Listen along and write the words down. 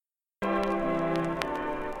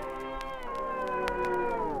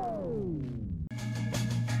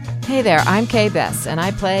Hey there, I'm Kay Bess, and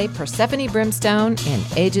I play Persephone Brimstone in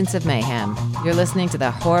Agents of Mayhem. You're listening to the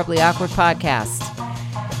Horribly Awkward podcast.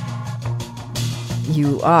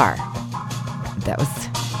 You are. That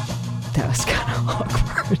was kind of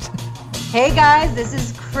awkward. Hey guys, this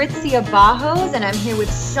is Kritzia Bajos, and I'm here with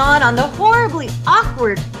Sean on the Horribly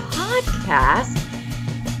Awkward podcast.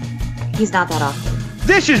 He's not that awkward.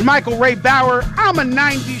 This is Michael Ray Bauer. I'm a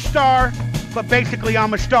 90s star, but basically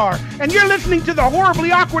I'm a star. And you're listening to the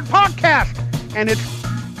Horribly Awkward podcast. And it's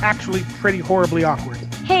actually pretty horribly awkward.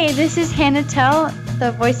 Hey, this is Hannah Tell,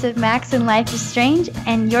 the voice of Max in Life is Strange,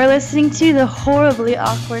 and you're listening to the Horribly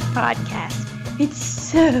Awkward podcast. It's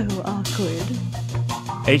so awkward.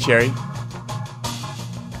 Hey, Cherry.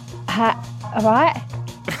 All right.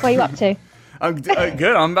 What are you up to? I'm good.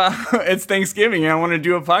 It's Thanksgiving and I want to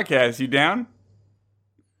do a podcast. You down?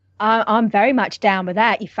 I'm very much down with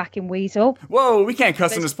that, you fucking weasel. Whoa, we can't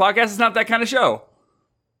cuss on this podcast. It's not that kind of show.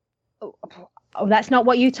 Oh, that's not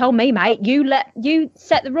what you told me, mate. You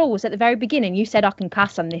set the rules at the very beginning. You said I can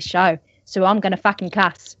cuss on this show, so I'm going to fucking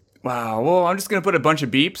cuss. Wow, well, I'm just going to put a bunch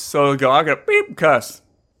of beeps, so it'll go, I got beep, cuss.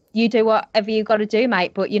 You do whatever you got to do,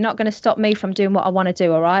 mate, but you're not going to stop me from doing what I want to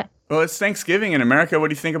do, all right? Well, it's Thanksgiving in America. What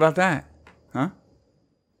do you think about that? Huh?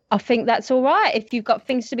 I think that's all right. If you've got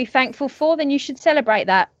things to be thankful for, then you should celebrate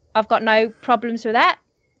that. I've got no problems with that.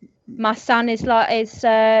 My son likes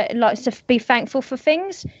to be thankful for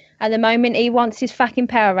things. At the moment, he wants his fucking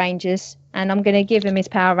Power Rangers, and I'm going to give him his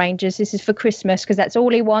Power Rangers. This is for Christmas because that's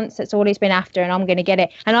all he wants. That's all he's been after, and I'm going to get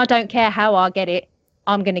it. And I don't care how I get it.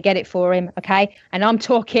 I'm going to get it for him, okay? And I'm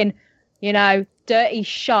talking, dirty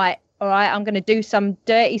shite, all right? I'm going to do some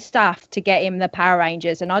dirty stuff to get him the Power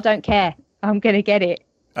Rangers, and I don't care. I'm going to get it.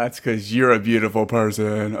 That's because you're a beautiful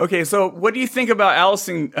person. Okay, so what do you think about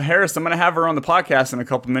Allison Harris? I'm going to have her on the podcast in a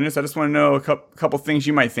couple minutes. I just want to know a couple things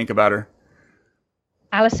you might think about her.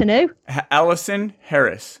 Allison who? Allison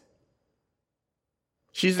Harris.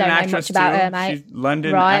 She's an actress too. Her, mate. She's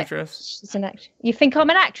London actress. She's an actress. You think I'm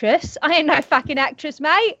an actress? I ain't no fucking actress,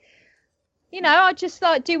 mate. I just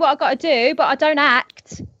do what I got to do, but I don't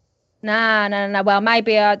act. Nah. Well,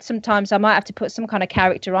 maybe sometimes I might have to put some kind of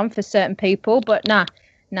character on for certain people, but nah.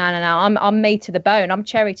 No. I'm me to the bone. I'm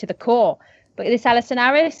Cherry to the core. But this Allison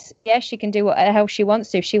Harris, yeah, she can do what the hell she wants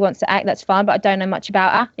to. If she wants to act, that's fine, but I don't know much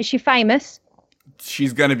about her. Is she famous?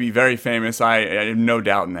 She's going to be very famous. I have no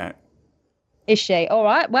doubt in that. Is she? All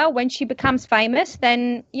right. Well, when she becomes famous,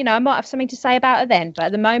 then, I might have something to say about her then. But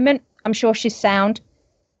at the moment, I'm sure she's sound.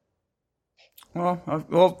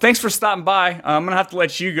 Well, thanks for stopping by. I'm going to have to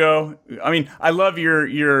let you go. I mean, I love your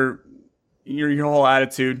whole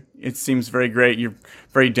attitude. It seems very great. You're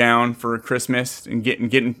very down for Christmas and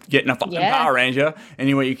getting a fucking Power Ranger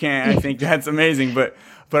any way you can. I think that's amazing. But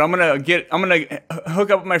I'm gonna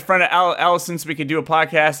hook up with my friend Allison so we can do a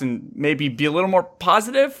podcast and maybe be a little more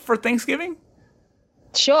positive for Thanksgiving.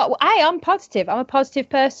 Sure. Well, hey, I'm positive. I'm a positive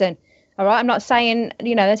person. All right. I'm not saying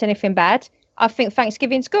there's anything bad. I think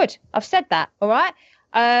Thanksgiving's good. I've said that. All right.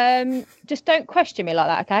 Just don't question me like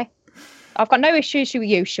that, okay? I've got no issues with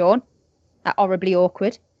you, Sean. That horribly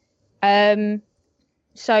awkward.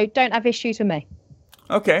 So don't have issues with me.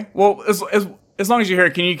 Okay. Well, as long as you're here,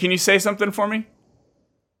 can you say something for me?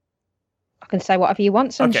 I can say whatever you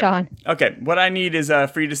want, sunshine. Okay. What I need is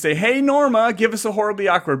for you to say, "Hey, Norma, give us a Horribly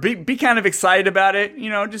Awkward." Be kind of excited about it.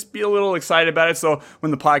 Just be a little excited about it. So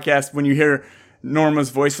when you hear Norma's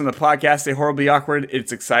voice on the podcast, say Horribly Awkward,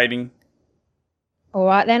 it's exciting. All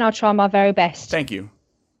right, then I'll try my very best. Thank you.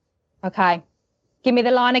 Okay. Give me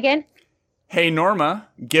the line again. Hey, Norma,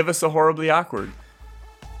 give us a Horribly Awkward.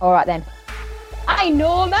 All right, then. Hey,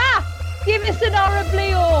 Norma, give us an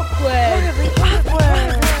Horribly Awkward. Horribly Awkward.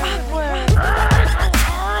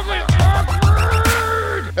 Horribly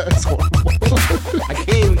Awkward. That's horrible. I can't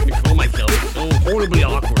even control myself. It's so horribly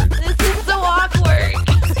awkward. This is so awkward.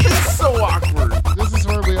 It's so awkward. This is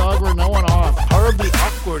horribly awkward. No one off. Horribly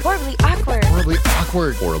awkward. Horribly awkward. Horribly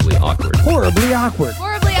awkward. Horribly awkward. Horribly awkward.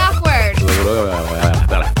 Horribly awkward.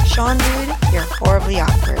 Sean, dude, you're horribly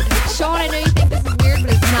awkward. Sean, I know you think this is weird,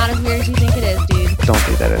 but it's not as weird as you think it is, dude. Don't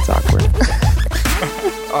do that, it's awkward.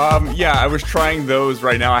 Yeah, I was trying those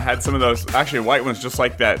right now. I had some of those, actually white ones, just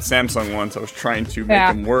like that Samsung ones. I was trying to make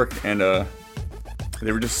them work, and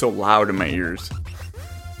they were just so loud in my ears.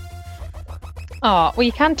 Oh, well,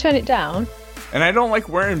 you can turn it down. And I don't like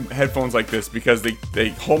wearing headphones like this because they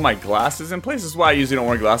hold my glasses in place. This is why I usually don't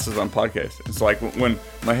wear glasses on podcasts. It's like when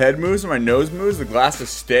my head moves and my nose moves, the glasses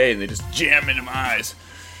stay and they just jam into my eyes.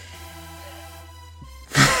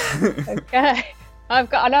 Okay.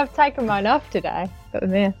 I've taken mine off today. Got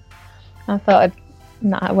them here. I thought I'd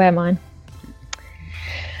not wear mine.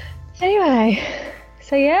 Anyway,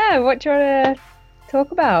 So yeah, what do you want to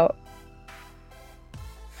talk about?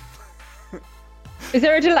 Is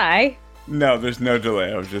there a delay? No, there's no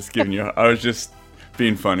delay. I was just giving you. I was just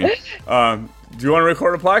being funny. Do you want to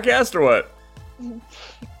record a podcast or what?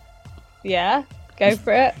 Yeah, go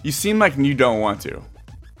for it. You seem like you don't want to.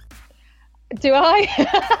 Do I?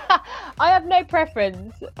 I have no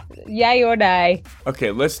preference. Yay or nay?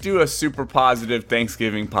 Okay, let's do a super positive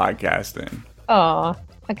Thanksgiving podcast then. Oh,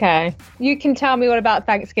 okay. You can tell me all about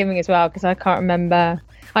Thanksgiving as well, because I can't remember.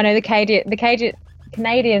 I know the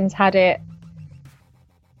Canadians had it.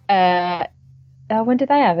 When did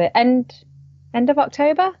they have it? End of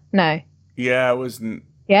October? No. Yeah, it was.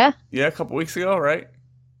 Yeah? Yeah, a couple weeks ago, right?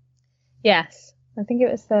 Yes. I think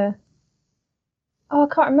it was the... Oh, I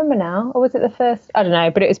can't remember now. Or was it the first? I don't know,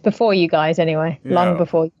 but it was before you guys anyway. Yeah. Long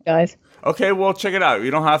before you guys. Okay, well, check it out. We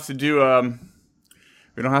don't have to do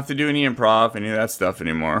any improv, any of that stuff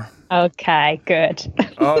anymore. Okay, good.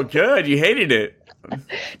 Oh, good. You hated it.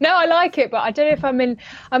 No, I like it, but I don't know if I'm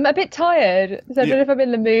a bit tired, so I don't know if I'm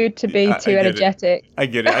in the mood to be too energetic. I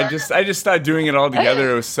get it. I just started doing it all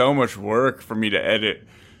together. It was so much work for me to edit.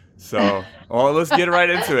 So, well, let's get right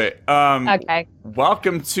into it. Okay.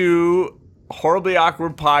 Welcome to Horribly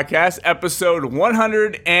Awkward Podcast, episode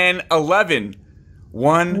 111.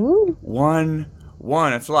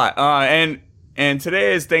 111. That's a lot. And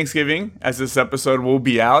today is Thanksgiving, as this episode will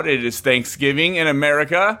be out. It is Thanksgiving in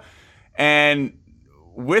America, and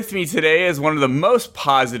with me today is one of the most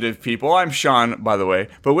positive people. I'm Sean, by the way.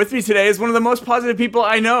 But with me today is one of the most positive people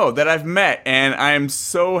I know that I've met. And I am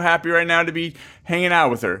so happy right now to be hanging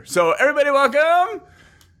out with her. So everybody welcome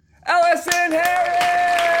Allison Harris!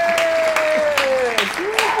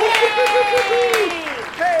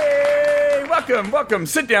 Hey! Welcome.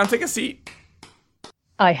 Sit down, take a seat.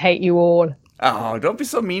 I hate you all. Oh, don't be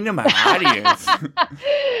so mean to my audience.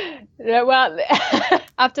 Yeah, well,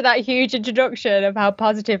 after that huge introduction of how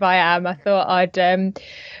positive I am, I thought I'd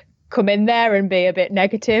come in there and be a bit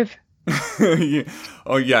negative. Yeah.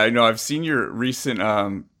 Oh, yeah, I know. I've seen your recent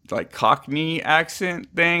like Cockney accent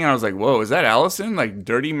thing. I was like, whoa, is that Allison? Like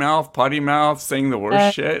dirty mouth, potty mouth, saying the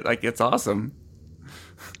worst shit? Like, it's awesome.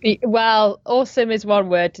 Well, awesome is one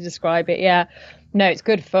word to describe it, yeah. No, it's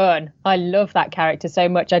good fun. I love that character so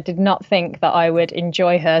much. I did not think that I would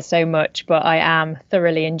enjoy her so much, but I am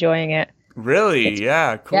thoroughly enjoying it. Really?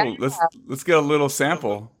 Yeah, cool. Yeah. Let's get a little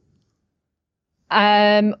sample.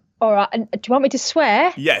 All right. Do you want me to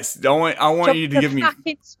swear? Yes. I want you to give me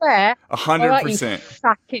fucking swear. 100%. All right, you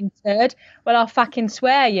fucking turd. Well, I'll fucking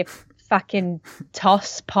swear, you fucking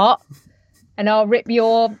toss pot, and I'll rip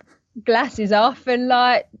your glasses off and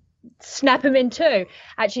like snap them in two.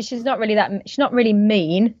 Actually, she's not really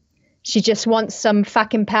mean. She just wants some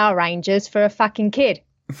fucking Power Rangers for a fucking kid.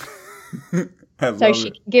 So she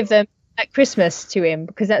can give them at Christmas to him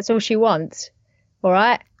because that's all she wants. All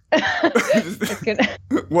right.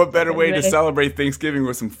 What better way to celebrate Thanksgiving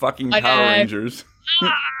with some fucking Power Rangers?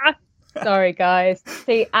 Sorry, guys.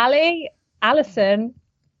 See, Allison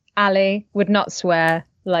would not swear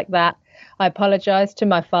like that. I apologise to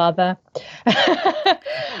my father.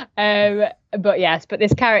 But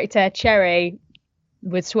this character, Cherry,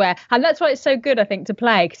 would swear. And that's why it's so good, I think, to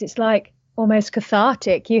play, because it's like almost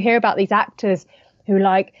cathartic. You hear about these actors who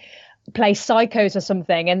like play psychos or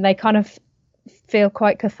something, and they kind of feel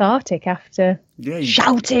quite cathartic after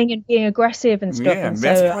shouting and being aggressive and stuff. Yeah, and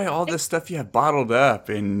that's probably all this stuff you have bottled up,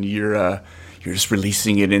 and you're just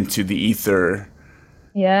releasing it into the ether.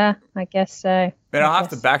 Yeah, I guess so. And I'll have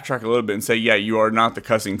to backtrack a little bit and say, yeah, you are not the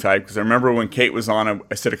cussing type. Because I remember when Kate was on,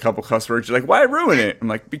 I said a couple cuss words. You're like, why ruin it? I'm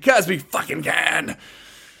like, because we fucking can.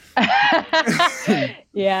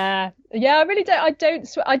 Yeah, I really don't. I don't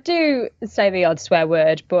swear. I do say the odd swear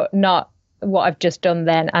word, but not what I've just done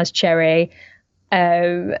then as Cherry.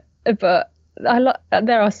 But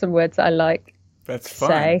there are some words that I like. That's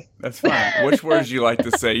fine. That's fine. Which words do you like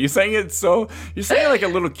to say? You're saying it like a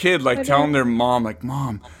little kid, like telling their mom, like,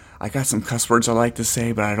 Mom, I got some cuss words I like to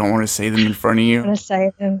say, but I don't want to say them in front of you. I want to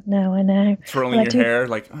say them. No, I know. Twirling your hair,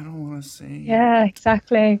 like, I don't want to say. Yeah,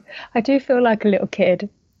 exactly. I do feel like a little kid.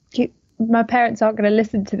 My parents aren't going to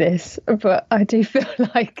listen to this, but I do feel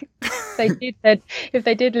like if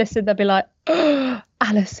they did listen, they'd be like, oh,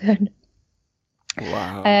 Allison.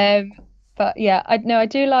 Wow. But yeah, I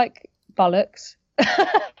do like bollocks.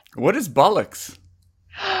 What is bollocks?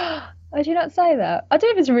 I do not say that. I don't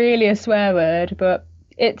know if it's really a swear word, but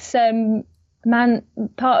it's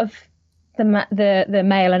part of the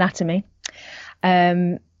male anatomy.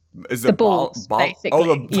 Is the balls,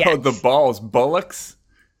 basically. The balls, bullocks.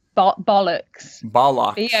 Bollocks.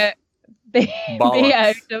 Bollocks.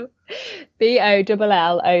 Bollocks.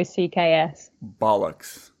 Bollocks.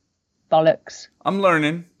 Bollocks. Bollocks. I'm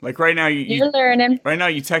learning. Like right now, You're learning. Right now,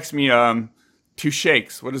 you text me 2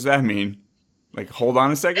 shakes. What does that mean? Like, hold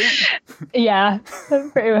on a second? Yeah,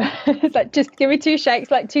 pretty much. It's like, just give me 2 shakes,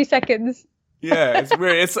 like 2 seconds. Yeah, it's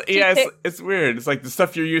weird. It's weird. It's like the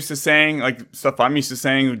stuff you're used to saying, like stuff I'm used to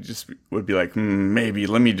saying, would be like, maybe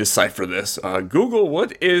let me decipher this. Google,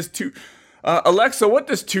 what is 2? Alexa, what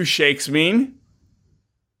does 2 shakes mean?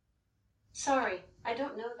 Sorry, I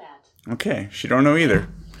don't know that. Okay, she don't know either.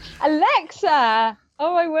 Alexa!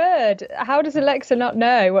 Oh my word! How does Alexa not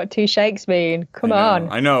know what 2 shakes mean? Come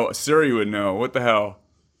on. I know. Siri would know. What the hell?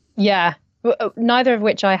 Yeah, neither of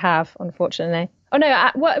which I have, unfortunately. Oh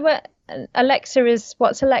no, what? Alexa is,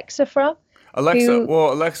 what's Alexa from?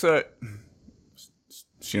 Alexa,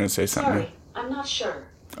 she gonna say something. Sorry, I'm not sure.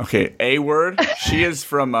 Okay, A word. She is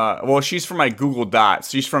from, she's from my Google Dots.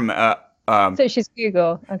 She's from, so she's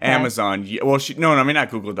Google. Okay. Amazon. Well, not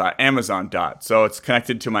Google Dot, Amazon Dot. So it's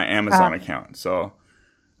connected to my Amazon account. So,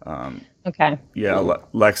 okay. Yeah,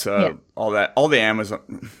 Alexa, all the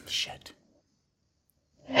Amazon, shit.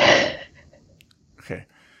 Okay.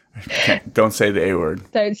 Don't say the A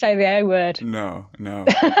word. Don't say the A word. No.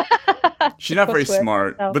 She's not very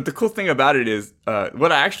smart. No. But the cool thing about it is,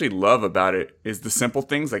 what I actually love about it is the simple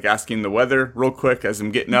things, like asking the weather real quick as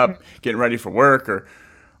I'm getting up, getting ready for work,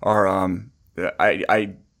 or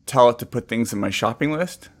I tell it to put things in my shopping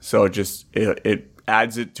list. So it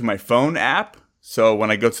adds it to my phone app. So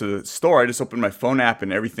when I go to the store, I just open my phone app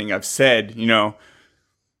and everything I've said, to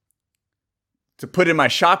put in my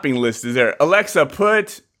shopping list is there. Alexa,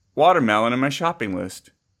 put watermelon in my shopping list.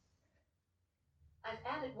 I've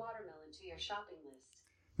added watermelon to your shopping list.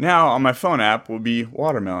 Now on my phone app will be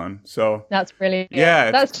watermelon. So that's brilliant.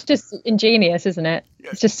 Yeah, that's just ingenious, isn't it?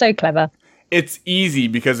 It's just so clever. It's easy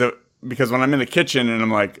because when I'm in the kitchen and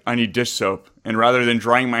I'm like, I need dish soap, and rather than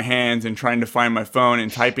drying my hands and trying to find my phone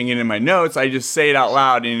and typing it in my notes, I just say it out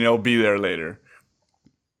loud and it'll be there later.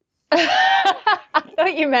 I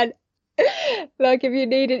thought you meant like if you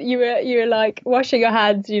needed, you were like washing your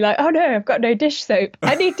hands, you're like, oh no, I've got no dish soap,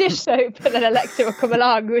 I need dish soap, and then Alexa will come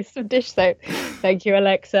along with some dish soap. Thank you,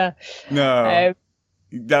 Alexa. No,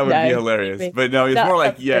 that would be hilarious. But no, it's more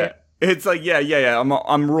like, it's like,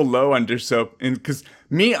 I'm real low on dish soap, and because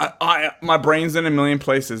my brain's in a million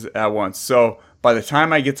places at once, so by the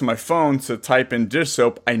time I get to my phone to type in dish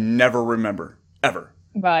soap, I never remember, ever.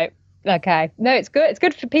 Right. Okay. No, it's good. It's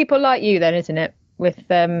good for people like you then, isn't it? With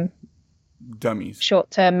dummies.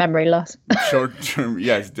 Short-term memory loss. Short-term,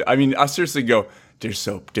 yes. I mean, I seriously go, dish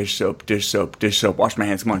soap, dish soap, dish soap, dish soap. Wash my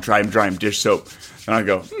hands. Come on, dry them, dish soap. And I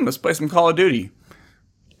go, let's play some Call of Duty.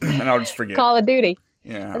 And I'll just forget. Call of Duty.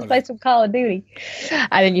 Yeah. Let's play some Call of Duty.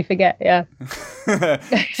 And then you forget, yeah.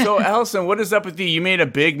 So, Allison, what is up with you? You made a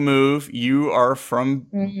big move. You are from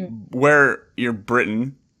where? You're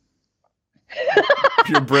Britain.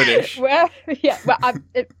 You're British. Well, I'm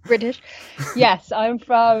British. Yes, I'm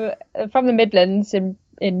from the Midlands in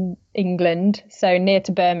England, so near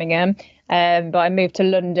to Birmingham. But I moved to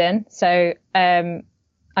London, so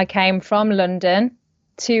I came from London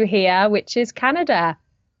to here, which is Canada,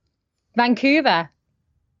 Vancouver.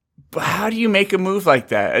 But how do you make a move like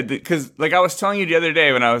that? Because, like I was telling you the other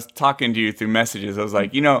day when I was talking to you through messages, I was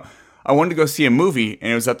like, I wanted to go see a movie,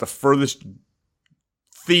 and it was at the furthest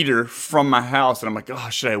theater from my house, and I'm like, oh,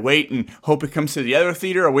 should I wait and hope it comes to the other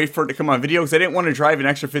theater or wait for it to come on video? Because I didn't want to drive an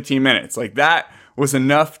extra 15 minutes. Like, that was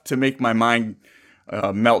enough to make my mind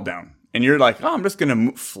melt down. And you're like, oh, I'm just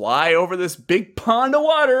gonna fly over this big pond of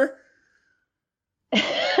water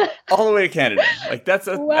all the way to Canada. Like, that's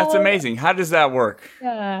amazing. How does that work?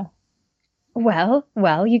 Yeah. Well,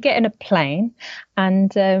 you get in a plane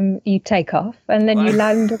and you take off and then you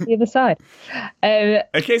land on the other side. In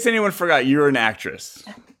case anyone forgot, you're an actress.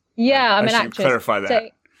 Yeah, I'm an actress. Clarify that. So,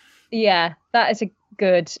 yeah, that is a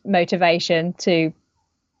good motivation to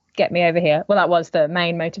get me over here. Well, that was the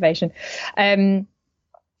main motivation. To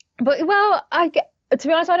be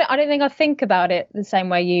honest, I don't think I think about it the same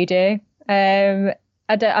way you do. I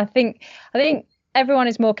think everyone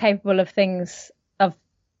is more capable of things.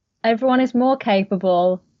 Everyone is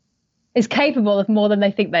capable of more than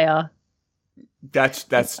they think they are. That's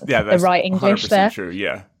the right English there. True,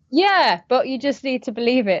 yeah. Yeah, but you just need to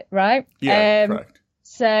believe it, right? Yeah, correct.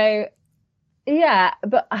 So, yeah,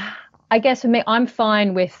 but I guess for me, I'm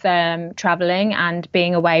fine with traveling and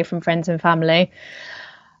being away from friends and family.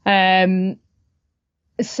 So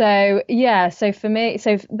for me,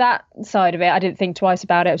 that side of it, I didn't think twice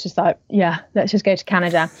about it. I was just like, yeah, let's just go to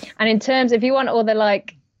Canada. And in terms, if you want all the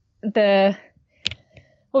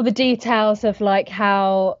all the details of like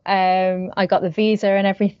how I got the visa and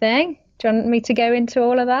everything. Do you want me to go into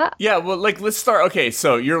all of that? Yeah, well, like, let's start. Okay,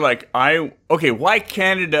 so you're like, why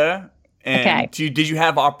Canada? And did you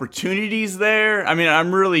have opportunities there? I mean,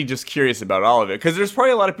 I'm really just curious about all of it, because there's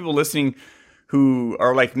probably a lot of people listening who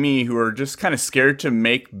are like me, who are just kind of scared to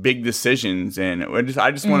make big decisions. And I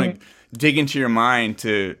just want to dig into your mind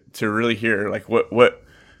to really hear like what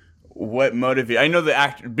motivated. I know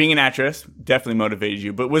being an actress definitely motivated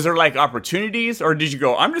you, but was there like opportunities, or did you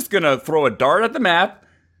go, I'm just going to throw a dart at the map?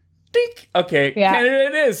 Dink. Okay, yeah. Canada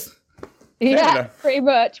it is. Canada. Yeah, pretty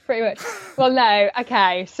much. Well, no,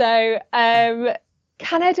 okay. So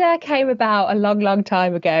Canada came about a long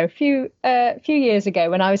time ago, a few years ago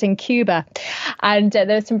when I was in Cuba, and there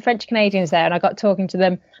were some French Canadians there, and I got talking to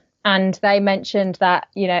them, and they mentioned that,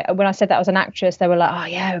 you know, when I said that I was an actress, they were like, oh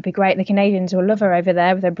yeah, it would be great. The Canadians will love her over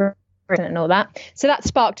there with her Britain and all that. So that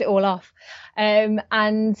sparked it all off. And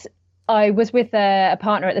I was with a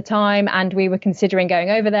partner at the time, and we were considering going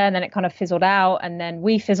over there, and then it kind of fizzled out, and then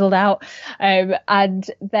we fizzled out. And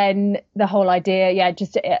then the whole idea,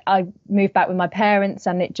 I moved back with my parents,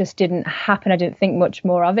 and it just didn't happen. I didn't think much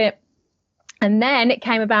more of it. And then it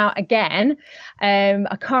came about again.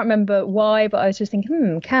 I can't remember why, but I was just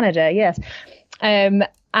thinking, Canada, yes.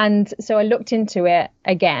 And so I looked into it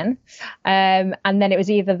again. And then it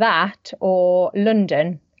was either that or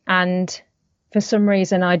London. And for some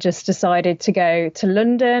reason, I just decided to go to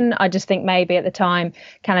London. I just think maybe at the time,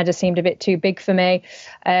 Canada seemed a bit too big for me.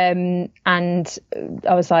 And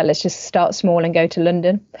I was like, let's just start small and go to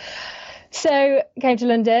London. So came to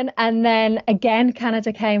London, and then again,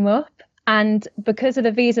 Canada came up. And because of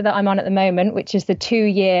the visa that I'm on at the moment, which is the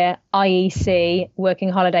 2-year IEC working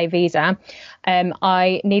holiday visa,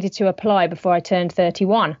 I needed to apply before I turned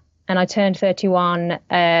 31. And I turned 31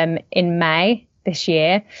 in May this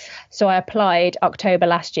year. So I applied October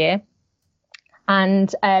last year. And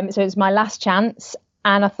so it was my last chance.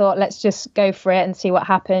 And I thought, let's just go for it and see what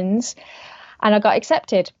happens. And I got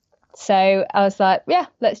accepted. So I was like, yeah,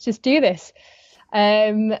 let's just do this.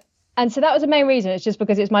 And so that was the main reason. It's just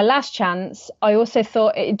because it's my last chance. I also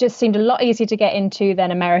thought it just seemed a lot easier to get into than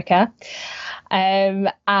America. And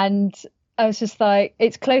I was just like,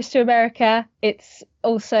 it's close to America. It's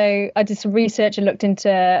also, I did some research and looked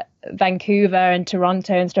into Vancouver and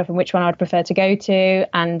Toronto and stuff, and which one I'd prefer to go to.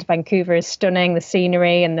 And Vancouver is stunning. The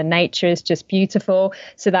scenery and the nature is just beautiful.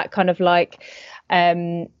 So that kind of like,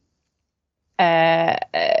 kind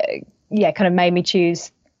of made me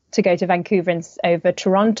choose to go to Vancouver over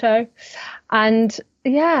Toronto. And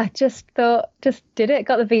yeah, just did it,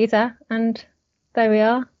 got the visa, and there we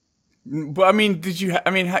are. But I mean, you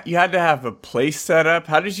had to have a place set up.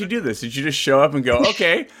 How did you do this? Did you just show up and go,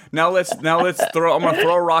 okay, now let's I'm going to throw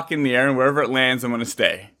a rock in the air, and wherever it lands, I'm going to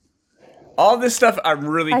stay. All this stuff I'm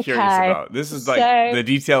really curious about. This is like the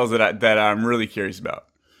details that I'm really curious about.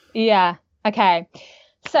 Yeah. Okay.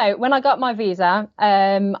 So when I got my visa,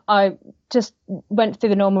 I just went through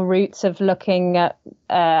the normal routes of looking at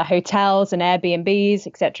hotels and Airbnbs,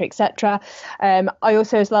 etc., etc. I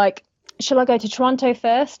also was like, shall I go to Toronto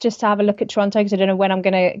first just to have a look at Toronto, because I don't know when I'm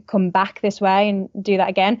going to come back this way and do that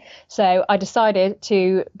again. So I decided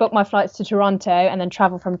to book my flights to Toronto and then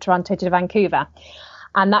travel from Toronto to Vancouver.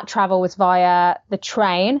 And that travel was via the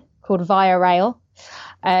train called Via Rail.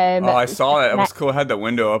 I saw it. It was cool. It had that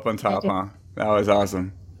window up on top, huh? That was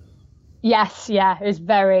awesome. Yes, yeah, it was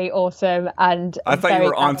very awesome, and I thought you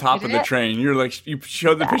were on top of the train. You're like, you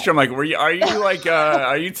showed the picture. I'm like, are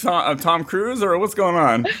you Tom Cruise, or what's going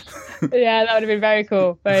on? Yeah, that would have been very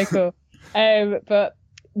cool, very cool. But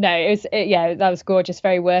no, that was gorgeous,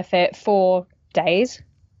 very worth it. 4 days.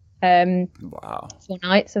 Wow. 4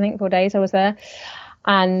 nights, I think, 4 days I was there,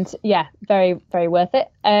 and yeah, very, very worth it.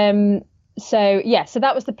 So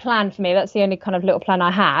that was the plan for me. That's the only kind of little plan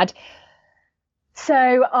I had.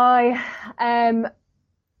 So I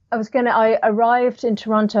arrived in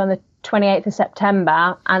Toronto on the 28th of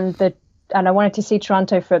September, and I wanted to see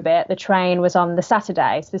Toronto for a bit. The train was on the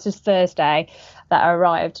Saturday. So this is Thursday that I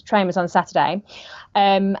arrived. Train was on Saturday.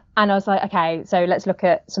 And I was like, okay, so let's look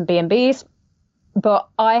at some B&Bs. But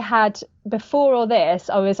before all this,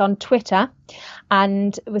 I was on Twitter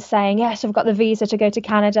and was saying, yes, I've got the visa to go to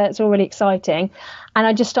Canada. It's all really exciting. And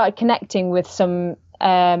I just started connecting with some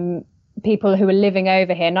people who are living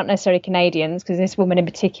over here, not necessarily Canadians, because this woman in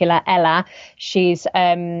particular, Ella, she's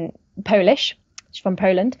Polish. She's from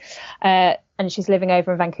Poland, and she's living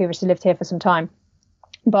over in Vancouver. She lived here for some time.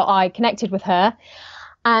 But I connected with her,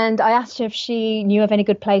 and I asked her if she knew of any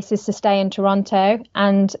good places to stay in Toronto.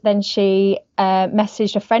 And then she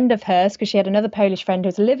messaged a friend of hers, because she had another Polish friend who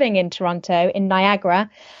was living in Toronto, in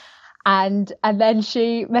Niagara. And then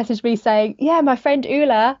she messaged me saying, yeah, my friend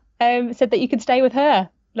Ula said that you could stay with her.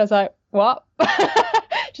 And I was like, what?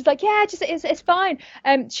 She's like, yeah, just it's fine.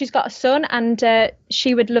 She's got a son, and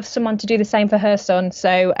she would love someone to do the same for her son.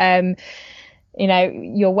 So, you know,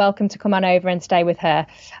 you're welcome to come on over and stay with her.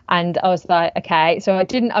 And I was like, okay. So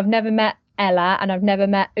I've never met Ella, and I've never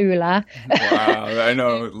met Ula. Wow, I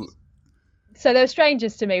know. So they were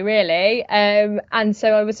strangers to me, really. And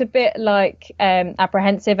so I was a bit like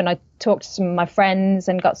apprehensive, and I talked to some of my friends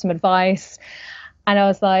and got some advice. And I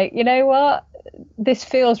was like, you know what? This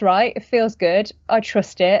feels right. It feels good. I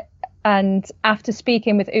trust it. And after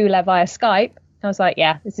speaking with Ula via Skype, I was like,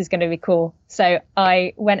 yeah, this is going to be cool. So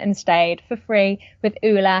I went and stayed for free with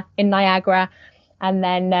Ula in Niagara, and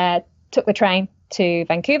then took the train to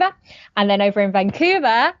Vancouver. And then over in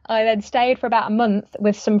Vancouver, I then stayed for about a month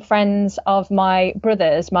with some friends of my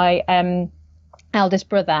brother's. My eldest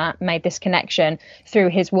brother made this connection through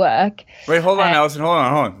his work. Wait, hold on, Allison. Hold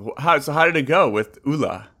on. How did it go with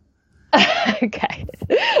Ula? Okay.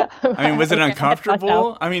 I mean, was it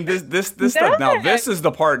uncomfortable? I mean, this stuff. Now, this is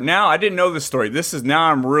the part. Now, I didn't know this story. This is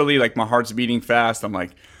now. I'm really like, my heart's beating fast. I'm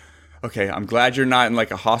like, okay, I'm glad you're not in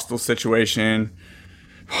like a hostile situation.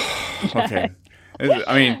 Okay.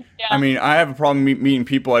 I mean, I have a problem meeting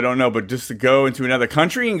people I don't know, but just to go into another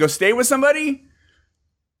country and go stay with somebody,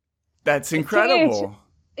 that's incredible.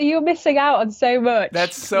 Dude, you're missing out on so much.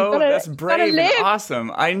 That's brave and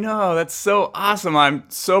awesome. I know, that's so awesome. I'm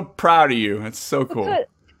so proud of you. That's so cool.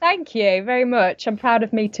 Thank you very much. I'm proud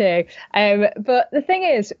of me too. But the thing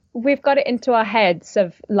is, we've got it into our heads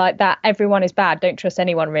of like that everyone is bad. Don't trust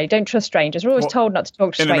anyone, really. Don't trust strangers. We're always told not to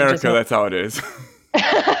talk to strangers. In America, that's how it is.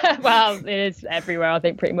 Well, it is everywhere, I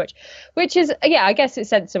think, pretty much. Which is, yeah, I guess it's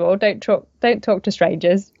sensible. Don't talk to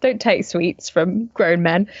strangers. Don't take sweets from grown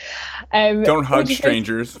men. Don't hug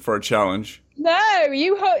strangers for a challenge.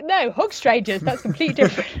 No, hug strangers. That's completely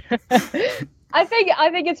different. I think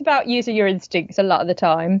it's about using your instincts a lot of the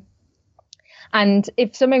time. And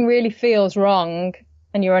if something really feels wrong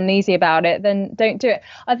and you're uneasy about it, then don't do it.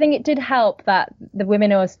 I think it did help that the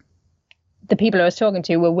people I was talking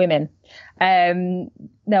to were women.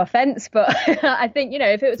 No offense, but I think,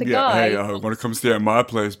 if it was a guy. Hey, I want to come stay at my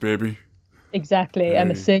place, baby. Exactly. Hey.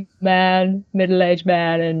 I'm a single man, middle-aged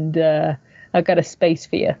man, and I've got a space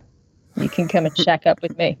for you. You can come and shack up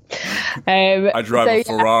with me. I drive a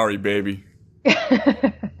Ferrari, baby.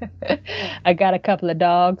 I got a couple of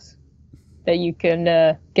dogs that you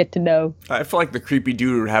can get to know. I feel like the creepy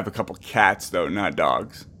dude would have a couple cats, though, not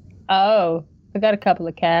dogs. Oh, I got a couple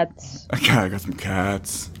of cats. I got some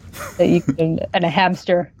cats. That you can, and a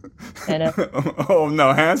hamster. And oh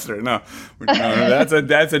no, hamster! No, that's a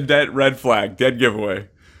dead red flag, dead giveaway.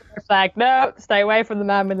 Red flag. No, stay away from the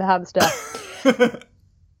man with the hamster.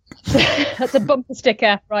 That's a bumper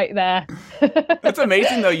sticker right there. That's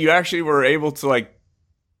amazing, though. You actually were able to like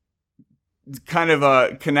kind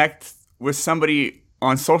of connect with somebody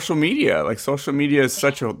on social media. Like social media is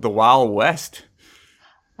the Wild West.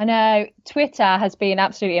 I know Twitter has been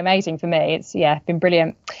absolutely amazing for me. It's been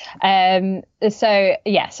brilliant. So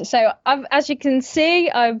as you can see,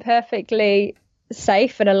 I'm perfectly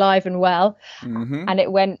safe and alive and well, and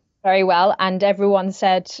it went very well. And everyone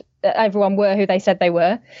were who they said they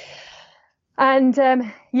were. And so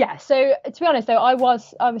to be honest, though, I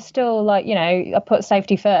was still like, I put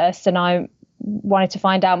safety first, and I wanted to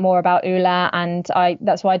find out more about Ula, and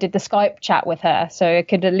that's why I did the Skype chat with her, so I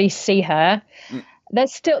could at least see her. There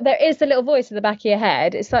is the little voice in the back of your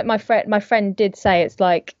head. It's like my friend did say, it's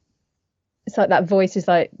like that voice is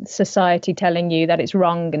like society telling you that it's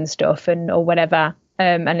wrong and stuff or whatever.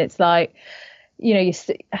 And it's like, you know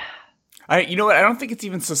what? I don't think it's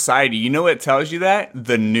even society. You know what tells you that?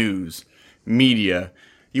 The news, media.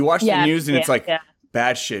 You watch the news and it's like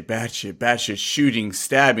bad shit, shootings,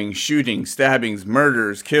 stabbings,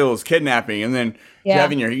 murders, kills, kidnapping, and then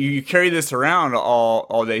you carry this around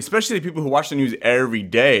all day. Especially the people who watch the news every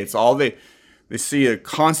day. It's all they see a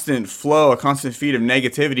constant flow, a constant feed of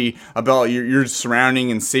negativity about your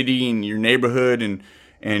surrounding and city and your neighborhood and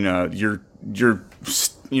your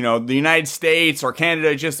the United States or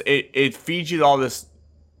Canada. Just it feeds you all this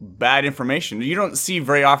bad information. You don't see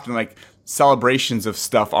very often like celebrations of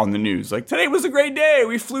stuff on the news. Like, today was a great day.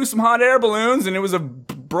 We flew some hot air balloons and it was a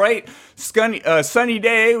bright, sunny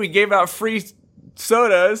day. We gave out free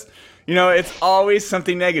sodas. It's always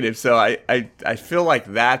something negative. So I feel like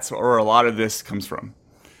that's where a lot of this comes from.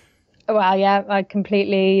 Well, yeah, I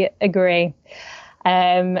completely agree.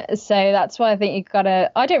 So that's why I think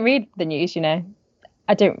I don't read the news,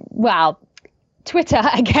 Twitter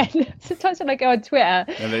again. Sometimes when I go on Twitter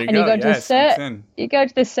you go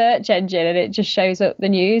to the search engine and it just shows up the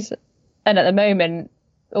news. And at the moment,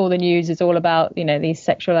 all the news is all about, these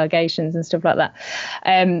sexual allegations and stuff like that.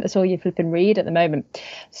 That's all you flipping read at the moment.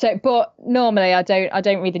 So, but normally I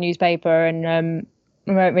don't read the newspaper, and I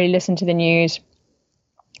won't really listen to the news,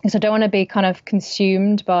 because I don't want to be kind of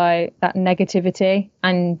consumed by that negativity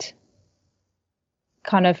and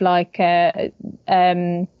kind of like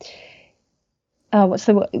what's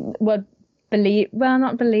the word?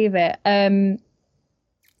 Not believe it.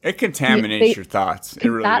 It contaminates your thoughts. It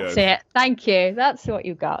really does. That's it. Thank you. That's what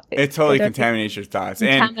you got. It totally contaminates your thoughts.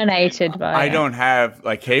 Contaminated by I don't have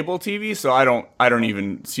like cable TV, so I don't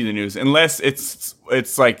even see the news unless it's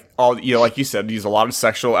like all, like you said, these a lot of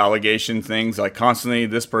sexual allegation things, like constantly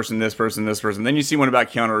this person. Then you see one about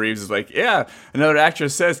Keanu Reeves. It's like, yeah, another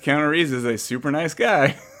actress says Keanu Reeves is a super nice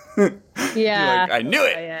guy. Yeah. Like, I knew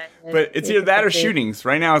it. Yeah. But it's either that or shootings.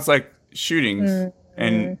 Right now it's like shootings.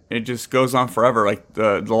 And it just goes on forever, like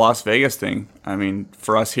the Las Vegas thing. I mean,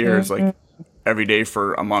 for us here, it's like every day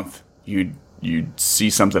for a month, you'd see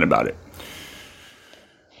something about it.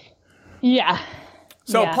 Yeah.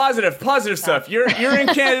 So positive stuff. You're in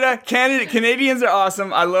Canada. Canadians are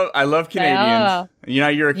awesome. I love Canadians.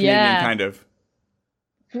 You're a Canadian kind of.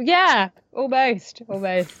 Yeah, almost.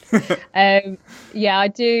 Yeah, I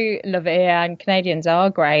do love it here, and Canadians are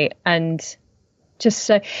great, and just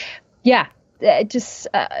so, yeah. You're just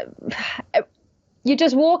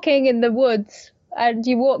walking in the woods, and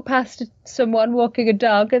you walk past someone walking a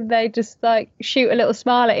dog, and they just like shoot a little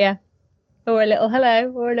smile at you, or a little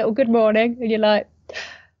hello, or a little good morning, and you're like,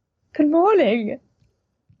 good morning.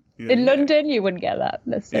 Yeah, in London, you wouldn't get that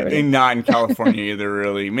necessarily. Not in California either,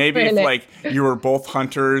 really. Maybe really? If like you were both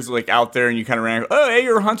hunters, like out there, and you kind of ran, oh, hey,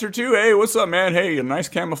 you're a hunter too. Hey, what's up, man? Hey, a nice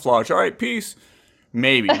camouflage. All right, peace.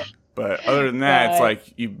 Maybe. But other than that, It's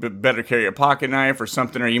like you better carry a pocket knife or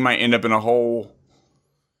something, or you might end up in a hole.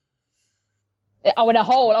 Oh, in a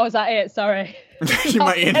hole? Oh, was that it? Sorry. You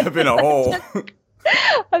might end up in a hole. I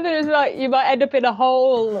thought it was like you might end up in a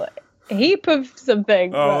whole heap of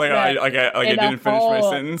something. Oh, I didn't finish my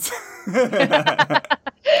sentence.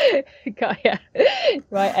 God, yeah. You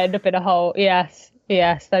might end up in a hole. Yes,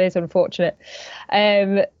 that is unfortunate.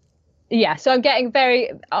 Yeah, so I'm getting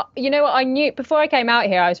very, you know what, I knew, before I came out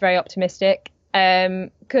here, I was very optimistic,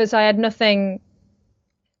 because I had nothing,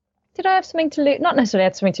 did I have something to lose? Not necessarily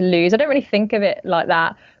had something to lose, I don't really think of it like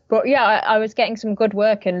that, but yeah, I was getting some good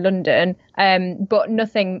work in London, but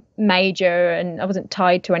nothing major, and I wasn't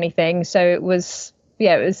tied to anything, so it was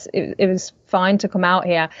fine to come out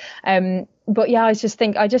here, but yeah, I just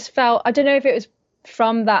felt, I don't know if it was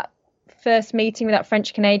from that first meeting with that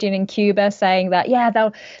French Canadian in Cuba saying that, yeah,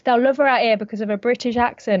 they'll love her out here because of her British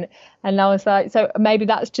accent. And I was like, so maybe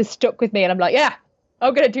that's just stuck with me. And I'm like, yeah,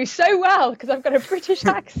 I'm going to do so well because I've got a British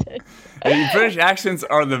accent. British accents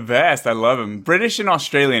are the best. I love them. British and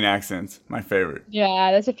Australian accents, my favorite.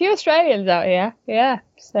 Yeah, there's a few Australians out here. Yeah,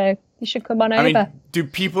 so you should come on over. I mean, do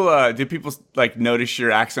people like notice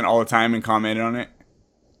your accent all the time and comment on it?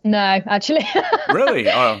 No, actually. Really?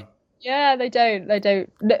 Oh. Yeah, they don't.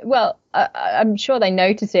 Well, I'm sure they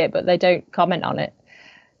notice it, but they don't comment on it.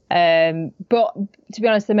 But to be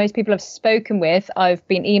honest, the most people I've spoken with, I've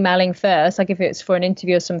been emailing first, like if it's for an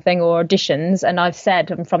interview or something or auditions, and I've said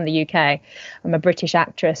I'm from the UK, I'm a British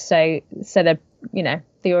actress, so they're, they're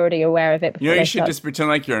already aware of it. You should just pretend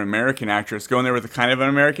like you're an American actress, go in there with a kind of an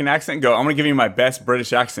American accent, and go, I'm gonna give you my best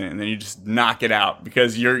British accent, and then you just knock it out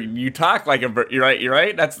because you talk like you're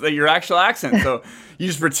right. That's your actual accent, so you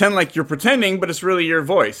just pretend like you're pretending, but it's really your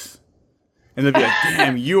voice. And they'll be like,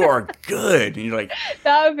 damn, you are good. And you're like,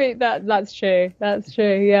 that's true. That's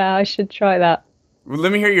true. Yeah, I should try that. Well,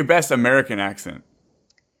 let me hear your best American accent.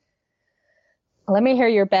 Let me hear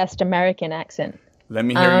your best American accent. Let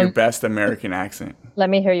me hear your best American accent. Let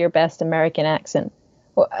me hear your best American accent.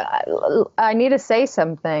 Well, I need to say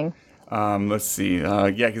something. Let's see. Yeah,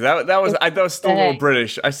 because that was still a little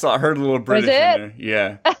British. heard a little British in there.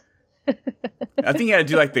 Yeah. I think you had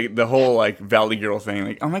to do like the whole like Valley Girl thing.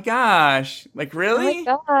 Like, oh my gosh, like really?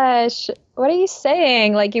 Oh my gosh, what are you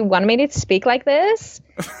saying? Like, you want me to speak like this?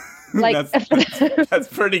 Like, that's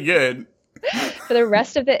pretty good. For the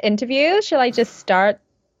rest of the interview, shall I just start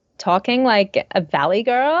talking like a Valley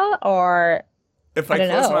Girl, or if I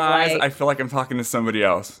close my eyes, I feel like I'm talking to somebody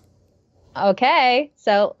else. Okay,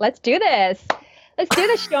 so let's do this. Let's do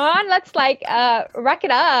this, Sean. Let's like rack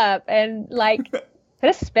it up and like put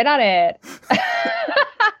a spin on it.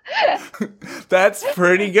 That's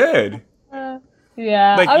pretty good.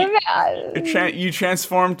 Yeah. Like you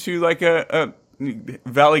transform to like a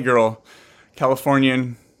Valley Girl,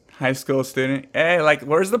 Californian high school student. Hey, like,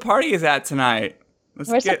 where's the parties at tonight?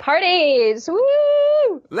 Where's the parties?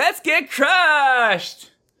 Woo! Let's get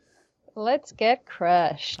crushed. Let's get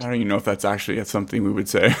crushed. I don't even know if that's actually something we would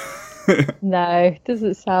say. No,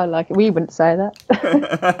 doesn't sound like it. We wouldn't say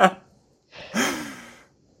that.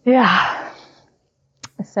 Yeah.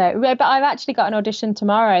 So, but I've actually got an audition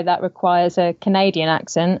tomorrow that requires a Canadian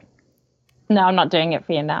accent. No, I'm not doing it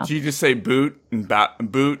for you now. Do you just say boot and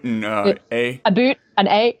boot and a? A boot and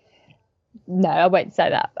a? No, I won't say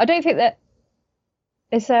that. I don't think that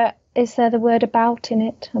is there the word about in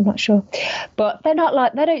it? I'm not sure. But they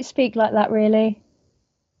don't speak like that really.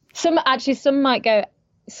 Some might go,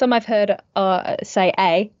 some I've heard say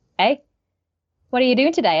a. What are you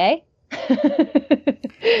doing today,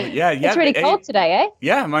 Yeah, it's really cold today, eh?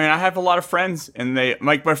 Yeah, I mean, I have a lot of friends, and they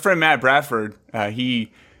like my friend Matt Bradford.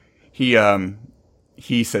 He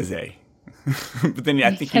says a, but then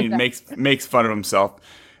I think he makes fun of himself.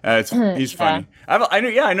 He's funny.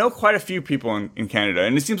 Yeah. I know quite a few people in Canada,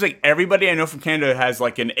 and it seems like everybody I know from Canada has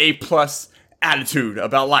like an A+ attitude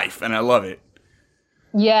about life, and I love it.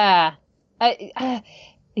 Yeah,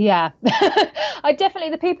 yeah. I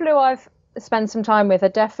definitely, the people who I've spent some time with are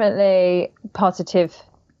definitely positive,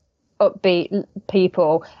 upbeat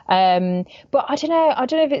people. But I don't know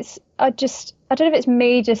if it's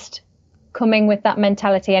me just coming with that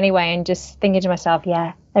mentality anyway, and just thinking to myself,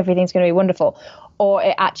 yeah, everything's going to be wonderful, or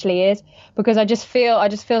it actually is, because I just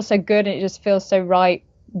feel so good, and it just feels so right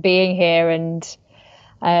being here. And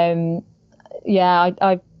yeah,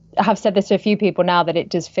 I have said this to a few people now, that it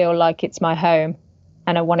does feel like it's my home,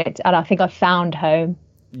 and I think I found home.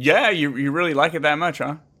 Yeah, you really like it that much,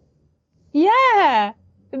 huh? Yeah,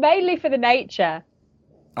 mainly for the nature.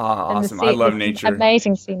 Oh, awesome. I love nature.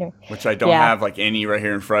 Amazing scenery. Which I don't have like any right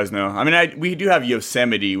here in Fresno. I mean, we do have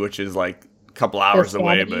Yosemite, which is like a couple hours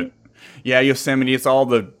away, but yeah, Yosemite, it's all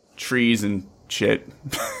the trees and shit.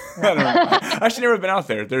 I don't know. I've actually never been out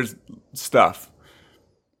there. There's stuff.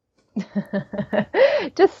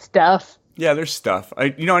 Just stuff. Yeah, there's stuff.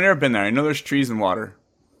 I've never been there. I know there's trees and water.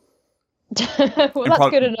 Well, that's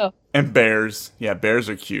good enough. And bears. Yeah, bears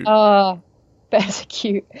are cute. Oh, bears are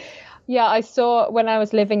cute. Yeah, I saw when I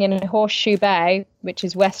was living in Horseshoe Bay, which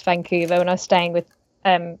is West Vancouver, when I was staying with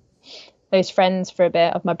those friends for a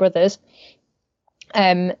bit of my brothers.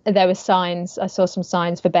 There were signs. I saw some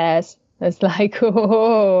signs for bears. I was like,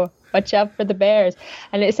 oh, watch out for the bears.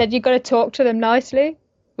 And it said, you've got to talk to them nicely.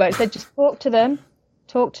 But it said, just talk to them.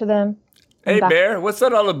 Talk to them. Hey, bear, what's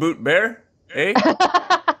that all about, bear? Hey?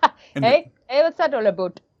 Hey, what's that all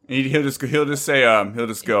about? He'll just go, there's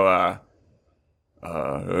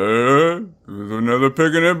another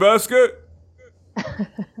pig in a basket.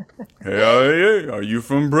 Hey, are you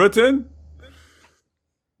from Britain?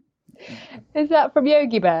 Is that from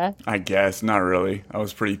Yogi Bear? I guess, not really. That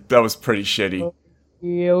was pretty shitty.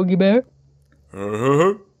 Yogi Bear?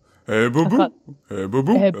 Hey, boo-boo. Hey,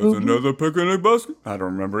 boo-boo. There's another pig in a basket. I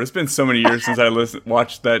don't remember. It's been so many years since I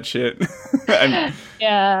watched that shit.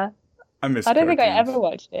 Yeah. I miss I don't think I cartoons. ever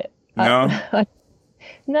watched it. No?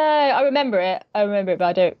 No, I remember it, but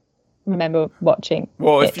I don't remember watching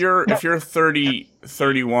Well, it. if you're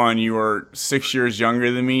 31, you are 6 years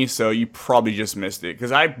younger than me, so you probably just missed it.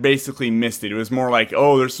 Because I basically missed it. It was more like,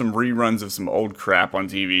 oh, there's some reruns of some old crap on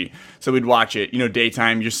TV. So we'd watch it.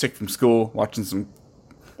 Daytime, you're sick from school, watching some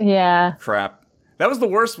crap. That was the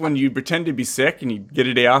worst, when you pretend to be sick and you get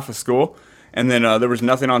a day off of school. And then there was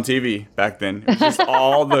nothing on TV back then. It was just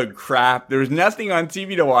all the crap. There was nothing on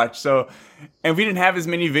TV to watch. So, and we didn't have as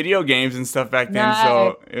many video games and stuff back then.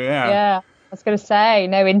 So, yeah. Yeah, I was going to say,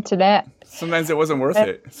 no internet. Sometimes it wasn't worth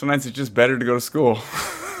it. Sometimes it's just better to go to school.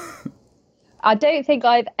 I don't think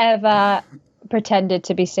I've ever pretended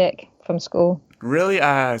to be sick from school. Really?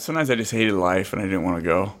 Sometimes I just hated life and I didn't want to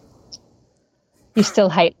go. You still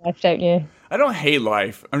hate life, don't you? I don't hate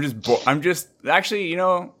life. I'm just actually,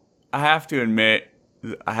 I have to admit,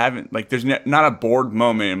 I haven't, like, there's not a bored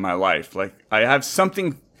moment in my life. Like, I have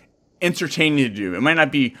something entertaining to do. It might not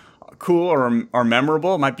be cool or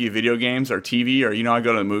memorable. It might be video games or TV, or, I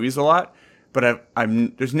go to the movies a lot. But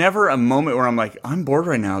there's never a moment where I'm like, I'm bored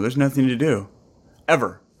right now. There's nothing to do.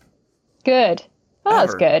 Ever. Good. Oh,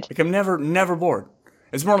 that's good. Like, I'm never bored.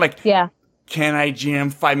 It's more like, can I jam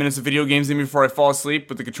 5 minutes of video games in before I fall asleep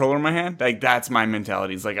with the controller in my hand? Like, that's my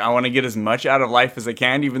mentality. It's like, I want to get as much out of life as I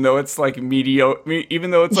can, even though it's like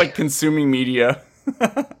even though it's like consuming media.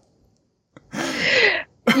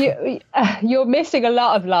 You're missing a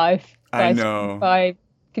lot of life. I know. By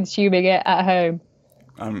consuming it at home.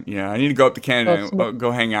 Yeah, I need to go up to Canada and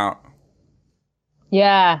go hang out.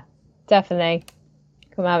 Yeah, definitely.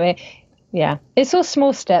 Come at me. Yeah, it's all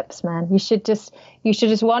small steps, man. You should just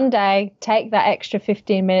one day take that extra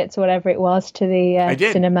 15 minutes or whatever it was to the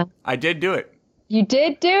cinema. I did do it. You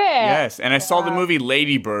did do it. Yes, and I saw the movie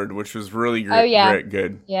Lady Bird, which was really great. Oh, yeah.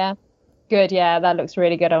 Good. Yeah. Good. Yeah, that looks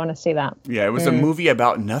really good. I want to see that. Yeah, it was a movie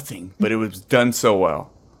about nothing, but it was done so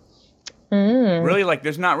well. Really, like,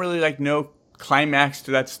 there's not really like no climax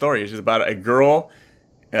to that story. It's just about a girl,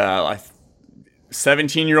 like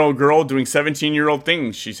 17-year-old girl doing 17-year-old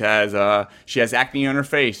things. She has acne on her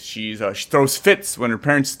face. She throws fits when her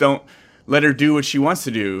parents don't let her do what she wants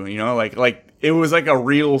to do. You know, like it was like a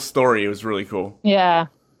real story. It was really cool. Yeah.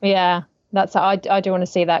 That's I do want to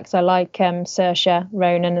see that because I like Saoirse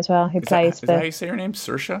Ronan as well, who plays. Is that how you say her name?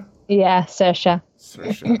 Saoirse? Yeah, Saoirse.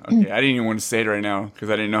 Saoirse. Okay, I didn't even want to say it right now because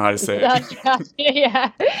I didn't know how to say it.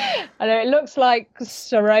 Yeah, I know it looks like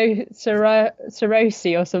Sarosi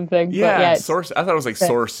or something. Yeah, but yeah, Saoirse. I thought it was like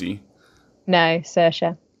Saoirse. No,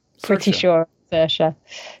 Saoirse. Pretty sure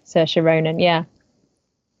Saoirse Ronan. Yeah,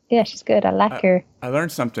 she's good. I like her. I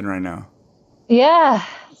learned something right now. Yeah,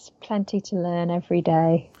 it's plenty to learn every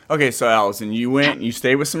day. Okay, so Allison, you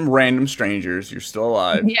stayed with some random strangers. You're still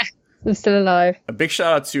alive. Yeah, I'm still alive. A big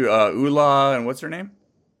shout out to Ula and what's her name?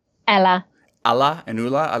 Ella. Alla and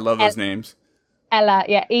Ula. I love those names. Ella,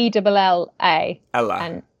 yeah, E-double-L-A.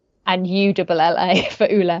 Ella. And U-double-L-A for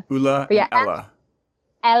Ula. Ula But yeah, and Ella.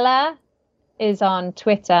 Ella is on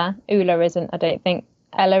Twitter. Ula isn't, I don't think.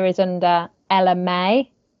 Ella is under Ella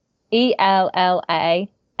May. E-L-L-A-M-A-E.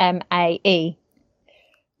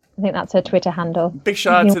 I think that's her Twitter handle. Big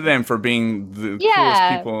shout out to them for being the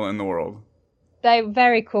coolest people in the world. They're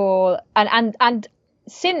very cool. And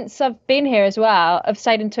since I've been here as well, I've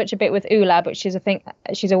stayed in touch a bit with Ula, but she's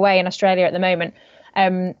away in Australia at the moment.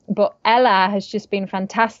 But Ella has just been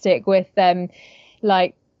fantastic with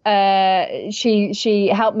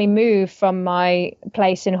she helped me move from my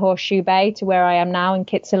place in Horseshoe Bay to where I am now in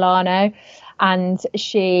Kitsilano, and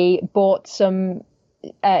she bought some.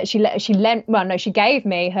 She gave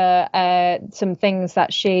me her some things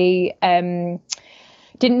that she didn't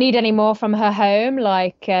need anymore from her home,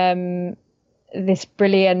 like this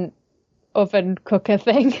brilliant oven cooker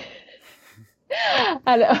thing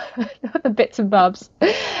and other bits and bobs.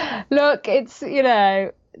 Look, it's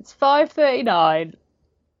 5:39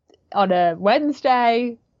 on a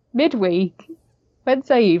Wednesday evening,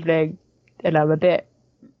 and I'm a bit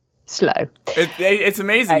slow. It's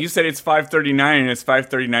amazing. You said it's 5:39 and it's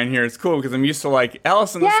 5:39 here. It's cool because I'm used to like,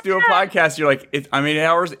 Allison, let's do a podcast. You're like, I'm 8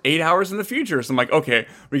 hours in the future. So I'm like, okay,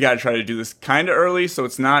 we got to try to do this kind of early so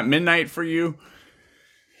it's not midnight for you.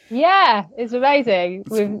 Yeah, it's amazing. It's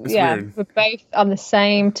weird. We're both on the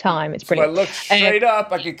same time. It's brilliant. So I look straight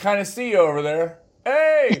up. I can kind of see you over there.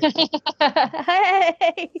 Hey!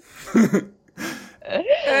 Hey!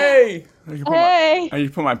 Hey! Hey!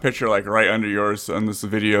 You put my picture like right under yours on this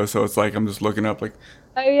video, so it's like I'm just looking up like.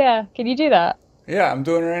 Oh yeah, can you do that? Yeah, I'm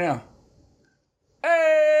doing it right now.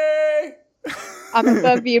 Hey! I'm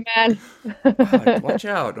above you, man. Watch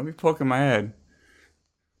out! Don't be poking my head.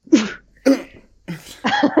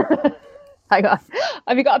 Hang on.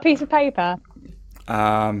 Have you got a piece of paper?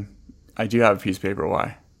 I do have a piece of paper.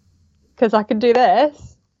 Why? Because I can do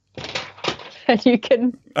this, and you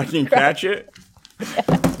can. I can catch it. Yeah.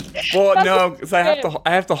 Well, no, because I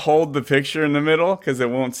have to hold the picture in the middle because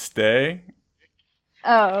it won't stay.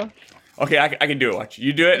 Oh. Okay, I can do it. Watch,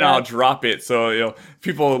 you do it, and I'll drop it. So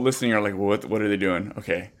people listening are like, "What are they doing?"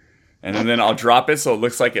 Okay, and then I'll drop it so it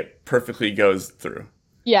looks like it perfectly goes through.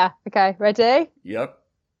 Yeah. Okay. Ready? Yep.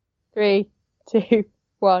 3, 2,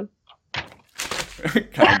 1.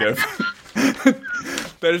 Kind of.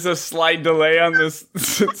 There's a slight delay on this.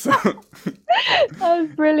 So that was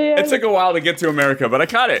brilliant. It took a while to get to America, but I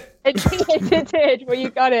caught it. It did. Well,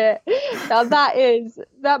 you got it. Now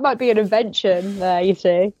that might be an invention there, you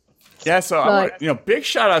see. Yeah, so big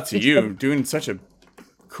shout out to you doing such a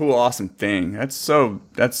cool, awesome thing. That's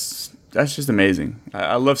just amazing.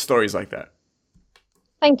 I love stories like that.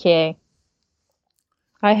 Thank you.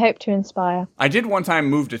 I hope to inspire. I did one time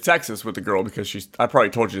move to Texas with a girl because I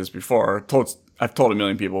probably told you this before. I've told a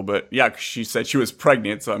million people, but yeah, she said she was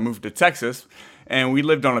pregnant, so I moved to Texas. And we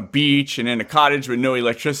lived on a beach and in a cottage with no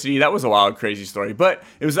electricity. That was a wild, crazy story. But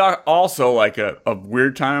it was also like a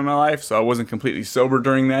weird time in my life, so I wasn't completely sober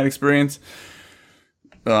during that experience.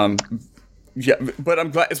 Yeah, but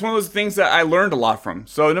I'm glad. It's one of those things that I learned a lot from.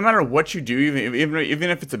 So no matter what you do, even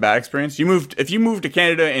if it's a bad experience, if you moved to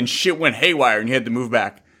Canada and shit went haywire and you had to move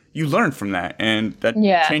back, you learn from that, and that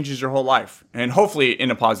changes your whole life, and hopefully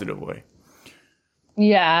in a positive way.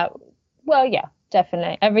 Yeah, well, yeah,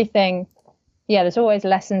 definitely. Everything. Yeah, there's always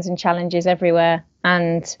lessons and challenges everywhere,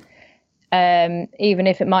 and even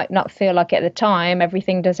if it might not feel like it at the time,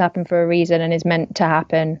 everything does happen for a reason and is meant to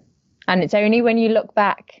happen. And it's only when you look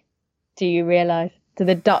back do you realise So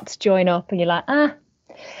the dots join up and you're like,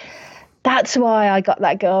 that's why I got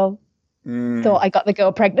that girl. Thought I got the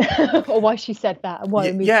girl pregnant, or why she said that. And why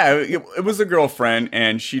it was a girlfriend,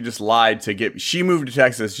 and she just lied to get. She moved to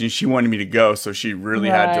Texas, and she wanted me to go, so she really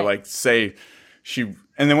had to like say she.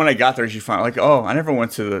 And then when I got there, she found like, oh, I never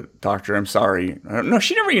went to the doctor. I'm sorry. No,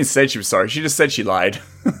 she never even said she was sorry. She just said she lied.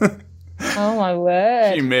 Oh my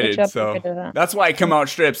word! She admitted. So that's why I come out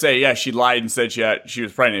straight up say, yeah, she lied and said she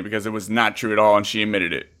was pregnant because it was not true at all, and she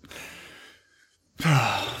admitted it.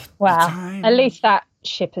 Wow! At least that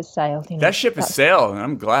ship has sailed. You know? That ship has sailed, and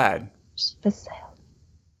I'm glad. Ship has sailed.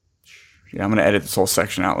 Yeah, I'm gonna edit this whole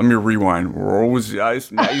section out. Let me rewind. Go ahead,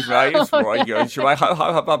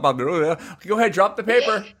 drop the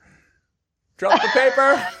paper. Drop the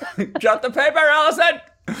paper. Drop the paper, Allison.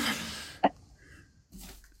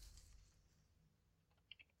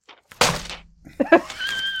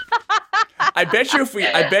 I bet you if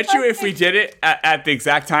we did it at the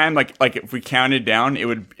exact time, like if we counted down, it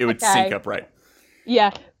would sync up right. Yeah,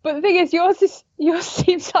 but the thing is, yours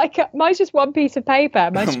seems like mine's just one piece of paper.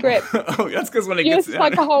 My script. Oh, that's because when it yours gets is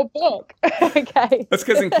like a whole book. Okay. That's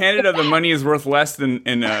because in Canada the money is worth less than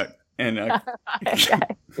in. Okay.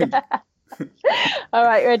 All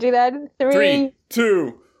right, ready then? 3,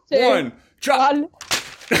 2, 1, drop.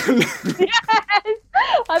 Yes,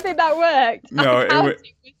 I think that worked. No,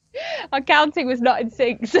 our counting was not in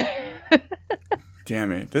sync. So.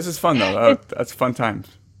 Damn it! This is fun though. That's fun times.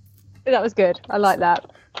 That was good. I like that.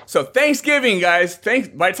 So Thanksgiving, guys.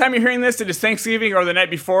 By the time you're hearing this, it is Thanksgiving or the night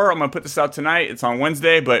before. I'm gonna put this out tonight. It's on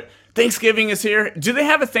Wednesday, but Thanksgiving is here. Do they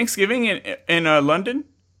have a Thanksgiving in London?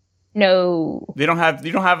 No. They don't have.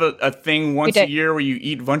 You don't have a thing once a year where you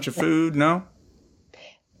eat a bunch of food. No.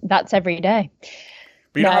 That's every day.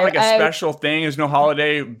 But you don't have like a special thing. There's no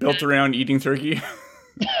holiday built around eating turkey.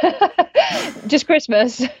 Just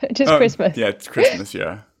Christmas. Christmas. Yeah, it's Christmas.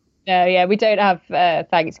 Yeah. No, yeah, we don't have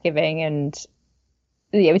Thanksgiving, and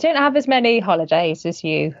we don't have as many holidays as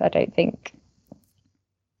you. I don't think.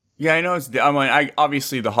 Yeah, I know.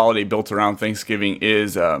 Obviously the holiday built around Thanksgiving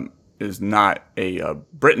is not a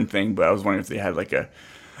Britain thing, but I was wondering if they had like a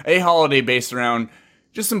holiday based around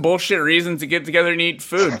just some bullshit reason to get together and eat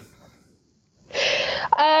food.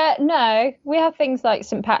 No, we have things like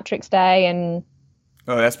St. Patrick's Day and.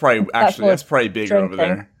 Oh, that's probably bigger over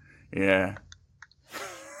there. Yeah.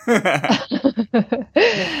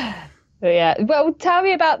 Yeah. Well, tell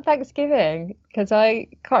me about Thanksgiving because I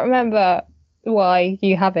can't remember why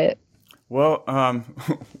you have it. Well,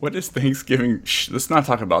 what is Thanksgiving? Let's not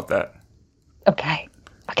talk about that. Okay.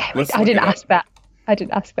 I didn't ask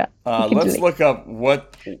that. Let's look up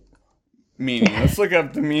what meaning. Let's look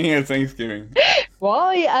up the meaning of Thanksgiving.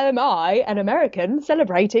 Why am I an American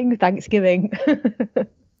celebrating Thanksgiving?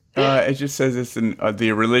 It just says it's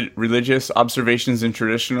the religious observations and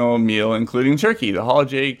traditional meal, including turkey. The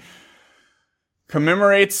holiday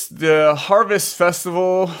commemorates the harvest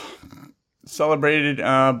festival celebrated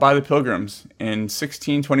by the Pilgrims in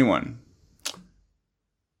 1621.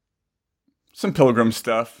 Some Pilgrim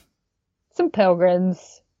stuff. Some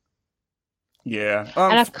Pilgrims. Yeah.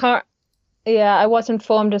 And I was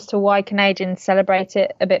informed as to why Canadians celebrate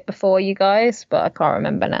it a bit before you guys, but I can't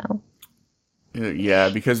remember now. Yeah,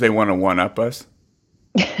 because they want to one-up us.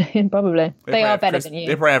 Probably. They are better than you.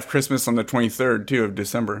 They probably have Christmas on the 23rd, too, of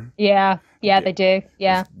December. Yeah, they do.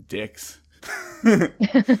 Yeah. Dicks. No,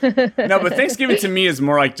 but Thanksgiving to me is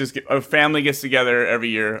more like just a family gets together every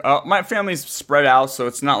year. My family's spread out, so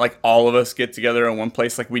it's not like all of us get together in one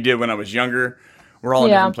place like we did when I was younger. We're all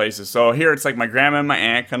in different places. So here it's like my grandma and my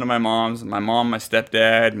aunt come to my mom's, my mom, my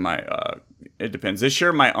stepdad, it depends. This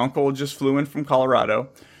year my uncle just flew in from Colorado.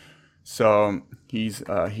 So he's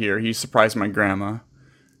here. He surprised my grandma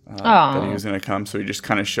that he was going to come. So he just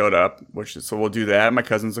kind of showed up, so we'll do that. My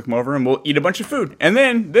cousins will come over and we'll eat a bunch of food. And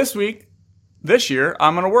then this year,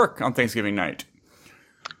 I'm going to work on Thanksgiving night.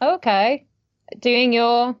 Okay. What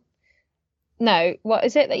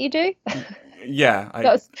is it that you do? Yeah,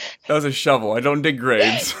 that was a shovel. I don't dig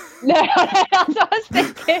graves. No, that's what I was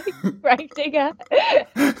thinking. Grave digger.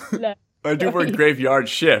 No. I do work graveyard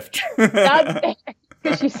shift.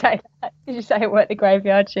 Did you say that? Did you say I work the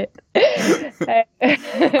graveyard shift?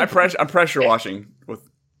 I'm pressure washing with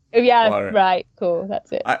water. Right, cool,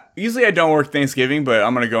 that's it. Usually I don't work Thanksgiving, but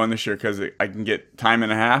I'm going to go in this year because I can get time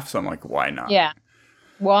and a half, so I'm like, why not? Yeah,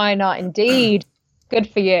 why not indeed? Good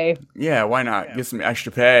for you. Yeah, why not? Get some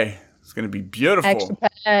extra pay. It's going to be beautiful. Extra pay,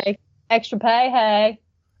 hey.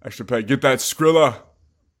 Extra pay. Get that Skrilla.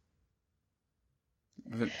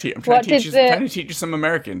 I'm trying to teach you some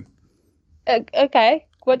American. Okay.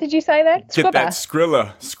 What did you say then? Get that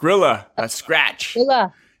Skrilla. That scratch.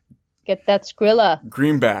 Skrilla. Get that Skrilla.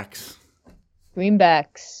 Greenbacks.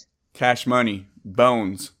 Greenbacks. Cash money.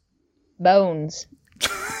 Bones. Bones.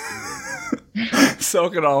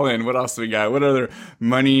 Soak it all in. What else do we got? What other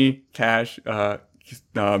money, cash,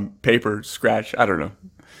 paper, scratch? I don't know.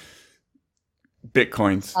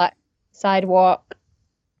 Bitcoins. Sidewalk.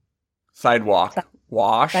 Sidewalk.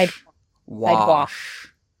 Wash. Sidewalk.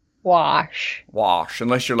 Wash. Wash.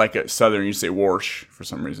 Unless you're like a southern, you say wash for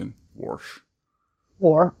some reason. Wash.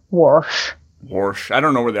 Wash. Wash. I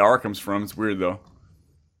don't know where the R comes from. It's weird though.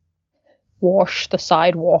 Wash the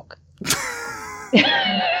sidewalk.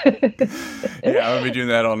 Yeah, I'm gonna be doing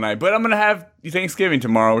that all night. But I'm gonna have Thanksgiving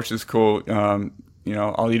tomorrow, which is cool.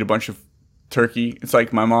 I'll eat a bunch of turkey. It's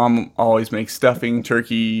like my mom always makes stuffing,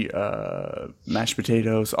 turkey, mashed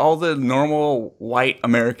potatoes, all the normal white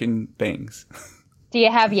American things. Do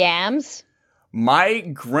you have yams? My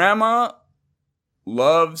grandma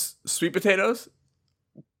loves sweet potatoes.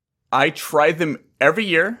 I try them every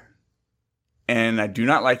year, and I do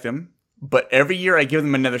not like them. But every year I give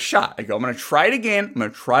them another shot. I go, I'm going to try it again. I'm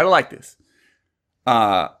going to try to like this.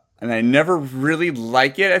 And I never really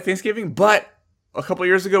like it at Thanksgiving. But a couple of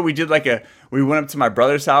years ago, we went up to my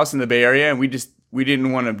brother's house in the Bay Area, and we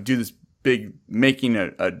didn't want to do this big making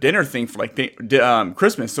a dinner thing for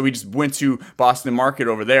Christmas. So we just went to Boston Market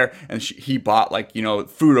over there, and he bought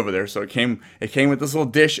food over there. So it came with this little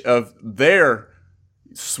dish of their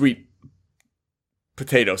sweet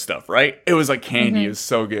potato stuff, right? It was like candy. Mm-hmm. It was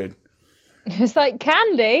so good. It's like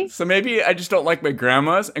candy. So maybe I just don't like my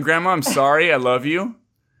grandma's. And Grandma, I'm sorry. I love you.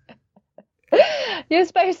 It's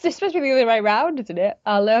supposed to be the other way around, isn't it?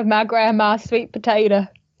 I love my grandma's sweet potato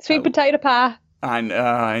pie. I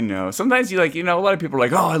know. Sometimes a lot of people are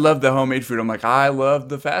like, oh, I love the homemade food. I'm like, I love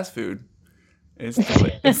the fast food. It's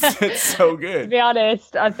so good. To be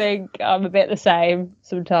honest, I think I'm a bit the same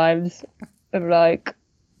sometimes. I'm like,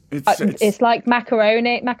 it's like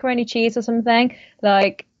macaroni cheese or something.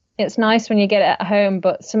 Like, it's nice when you get it at home,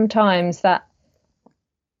 but sometimes that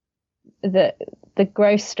the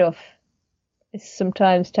gross stuff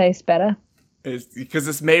sometimes tastes better. It's because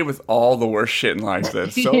it's made with all the worst shit in life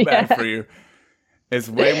that's so bad for you. It's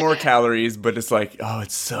way more calories, but it's like, oh,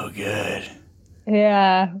 it's so good.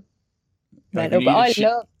 Yeah. Like Yeah.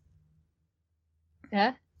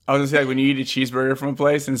 I was gonna say, like, when you eat a cheeseburger from a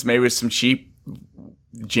place and it's made with some cheap,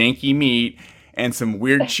 janky meat and some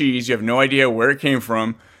weird cheese, you have no idea where it came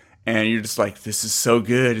from. And you're just like, this is so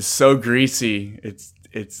good. It's so greasy. It's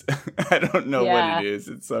I don't know what it is.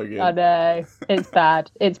 It's so good. I know. It's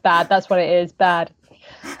bad. It's bad. That's what it is. Bad.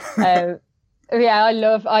 Yeah, I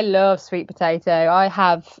love sweet potato. I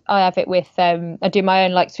have it with I do my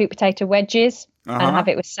own sweet potato wedges, and I have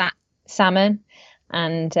it with salmon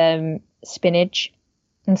and spinach,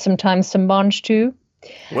 and sometimes some mange too.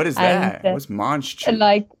 What is that? What's mange too?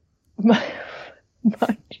 Like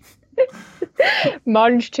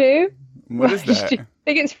mange too. What is that?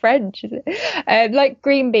 I think it's French, is it? Like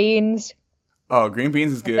green beans. Oh, green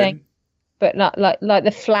beans is good. But not like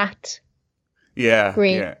the flat. Yeah,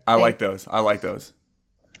 green. Yeah, I like those.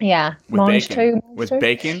 Yeah, with bacon. With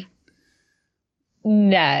bacon?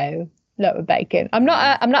 No, not with bacon. I'm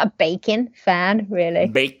not a bacon fan, really.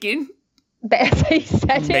 Bacon? He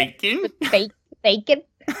said bacon? Bacon.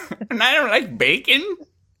 And I don't like bacon.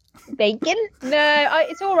 Bacon? No,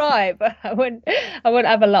 it's all right, but I wouldn't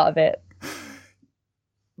have a lot of it.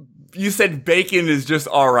 You said bacon is just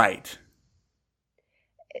all right.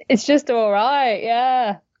 It's just all right,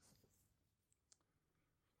 yeah.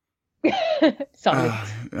 Sorry.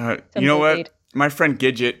 You know what? My friend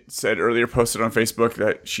Gidget posted on Facebook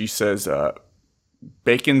that she says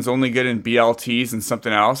bacon's only good in BLTs and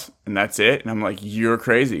something else, and that's it. And I'm like, you're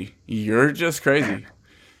crazy. You're just crazy.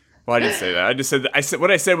 Well, I didn't say that. I said what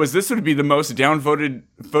I said was this would be the most voted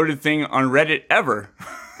thing on Reddit ever.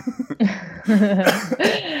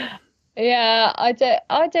 Yeah, I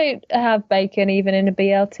don't have bacon even in a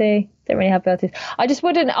BLT. Don't really have BLTs. I just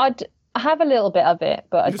wouldn't. I'd have a little bit of it,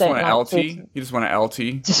 but I don't like LT? You just want an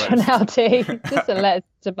LT? Just an LT. Just a lettuce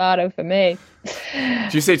tomato for me. Do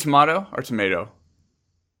you say tomato or tomato?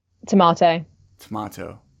 Tomato.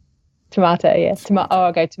 Tomato, yeah. Tomato. Oh,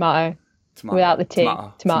 I'll go tomato. Without the T.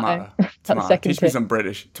 Tomato. Tomato. Second Teach me some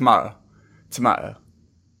British. Tomato. Tomato.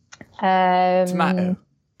 I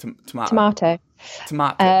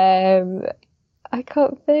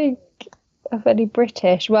can't think of any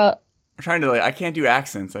British. Well, I'm trying to I can't do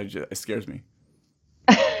accents. It scares me.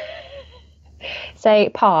 Say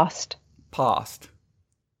past.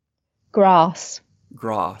 Grass.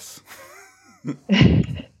 Glass.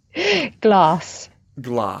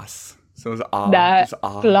 So it's No,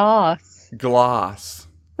 glass.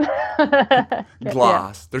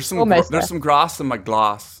 Gloss. There's some Almost there's there. some gloss in my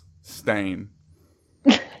gloss stain.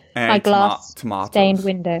 And My glass tomatoes. stained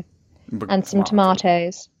window. And some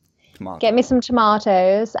tomatoes. Get me some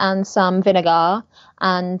tomatoes and some vinegar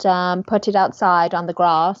and put it outside on the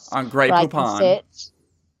grass. On Great where I Blue can Pond. sit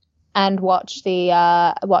and watch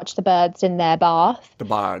the birds in their bath. The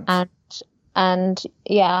birds. And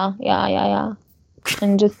yeah.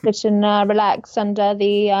 And just sit and relax under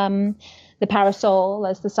the parasol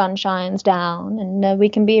as the sun shines down, and we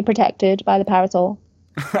can be protected by the parasol.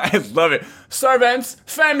 I love it. Servants,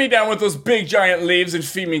 fan me down with those big giant leaves and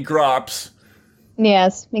feed me crops.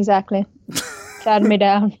 Yes, exactly. Sad me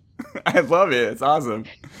down. I love it. It's awesome.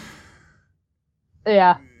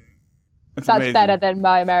 Yeah. That's That's amazing. better than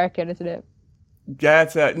my American, isn't it? Yeah,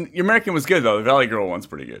 your American was good though. The Valley Girl one's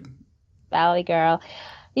pretty good. Valley Girl.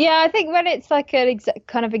 Yeah, I think when it's like an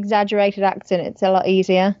kind of exaggerated accent, it's a lot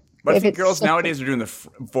easier. But I If think it's girls like- nowadays are doing the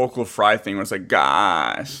vocal fry thing where it's like,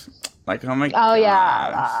 gosh. Like, oh my Oh gosh.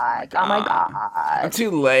 yeah, like oh my I'm god.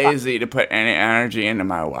 too lazy to put any energy into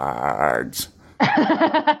my words.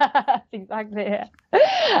 That's exactly it.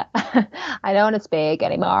 I don't want to speak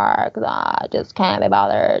anymore because I just can't be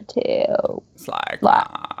bothered to It's like,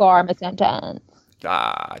 form a sentence.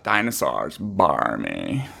 dinosaurs bar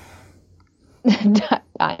me.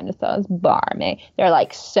 Dinosaurs bar me. They're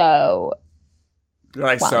like so They're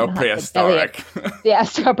like so 100 prehistoric. yeah,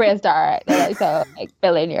 so prehistoric. They're like so like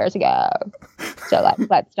billion years ago. So like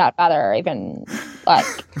let's not bother even like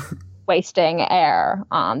wasting air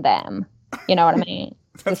on them. You know what I mean?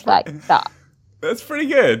 Just like stop. That's pretty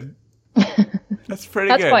good. That's pretty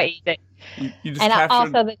That's good. quite easy. You just And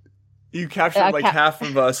captured, also you captured like half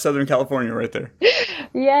of Southern California right there.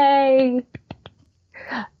 yay.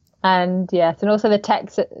 And yes, and also the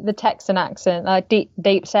Texan accent, like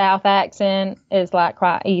deep South accent, is like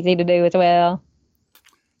quite easy to do as well.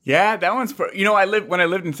 Yeah, that one's. When I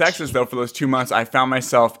lived in Texas though for those 2 months, I found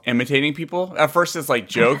myself imitating people. At first, it's like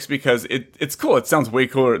jokes because it's cool. It sounds way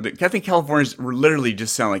cooler. I think Californians literally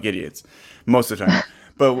just sound like idiots most of the time.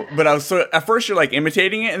 But I was at first you're like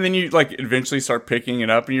imitating it, and then you like eventually start picking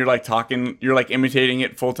it up, and you're like talking, you're like imitating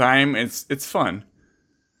it full time. It's fun.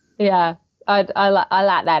 Yeah, I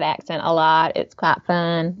like that accent a lot. It's quite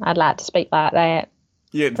fun. I'd like to speak like that.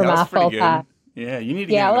 Yeah, for that my was pretty full good. time. Yeah, you need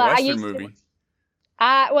to Yeah, get well, a I Western used to- movie.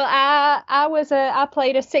 I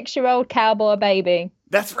played a 6-year-old cowboy baby.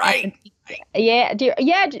 That's right. Yeah, did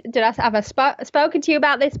I have I spoken to you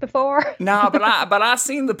about this before? No, but I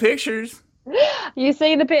seen the pictures. You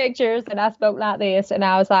see the pictures, and I spoke like this, and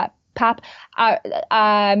I was like, "Pop,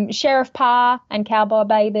 Sheriff Pa and Cowboy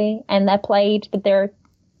Baby," and they played with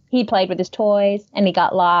he played with his toys, and he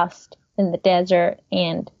got lost in the desert,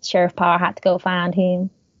 and Sheriff Pa had to go find him.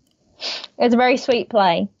 It was a very sweet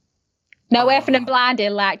play. No effing and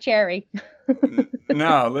blinded like Cherry.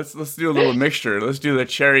 No, let's do a little mixture. Let's do the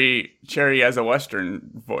Cherry as a Western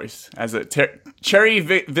voice, as a Cherry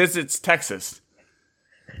visits Texas.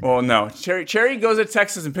 Well, no, Cherry goes to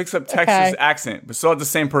Texas and picks up Texas accent, but still has the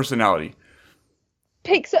same personality.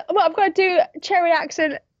 Well, I'm going to do Cherry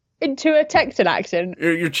accent into a Texan accent.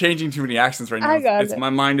 You're changing too many accents right now. I got it. My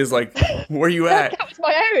mind is like, where you at? That was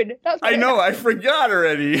my own. I know, I forgot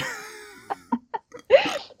already.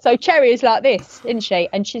 So Cherry is like this, isn't she?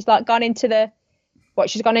 And she's like gone into the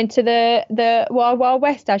Wild Wild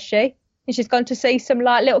West, has she? And she's gone to see some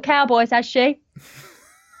like little cowboys, has she?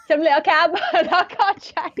 Some little cowboys. I can't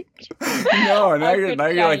change. No, now I you're couldn't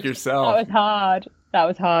like change. yourself. That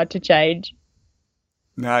was hard to change.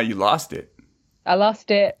 Nah, you lost it. I lost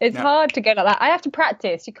it. It's No. hard to get like that. I have to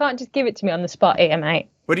practice. You can't just give it to me on the spot here, mate.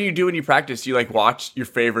 What do you do when you practice? You like watch your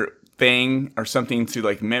favorite thing or something to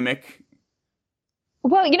like mimic?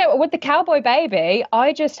 Well, with the Cowboy Baby,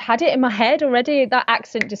 I just had it in my head already. That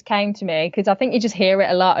accent just came to me because I think you just hear it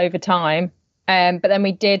a lot over time. But then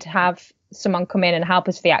we did have someone come in and help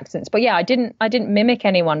us with the accents. But yeah, I didn't mimic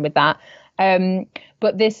anyone with that.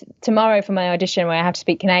 But this tomorrow for my audition where I have to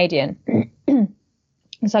speak Canadian,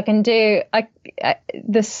 so I can do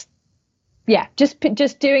this. Yeah, just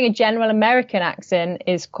doing a general American accent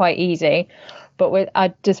is quite easy. But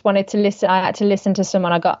I just wanted to listen. I had to listen to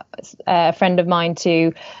someone. I got a friend of mine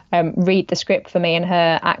to read the script for me in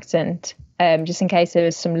her accent, just in case there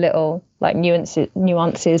was some little like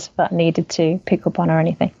nuances that I needed to pick up on or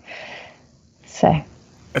anything. So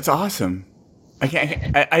It's awesome. I can't.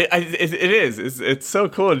 It is. It's so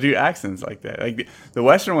cool to do accents like that. Like the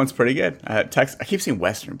Western one's pretty good. I keep saying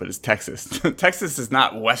Western, but it's Texas. Texas is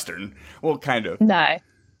not Western. Well, kind of. no,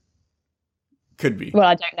 Could be. well,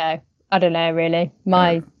 I don't know really.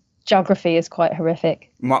 My geography is quite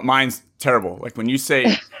horrific. Mine's terrible. Like when you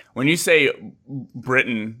say when you say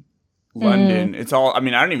Britain, London, it's all. I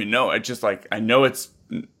mean, I don't even know. It's just like I know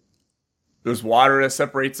there's water that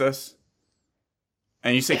separates us.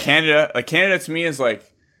 And you say Canada, like Canada to me is like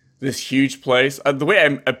this huge place. The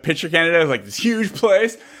way I picture Canada is like this huge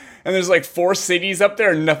place, and there's like 4 cities up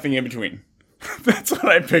there and nothing in between. That's what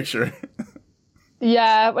I picture.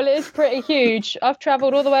 Yeah, well, it is pretty huge. I've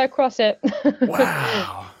travelled all the way across it.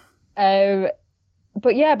 Wow.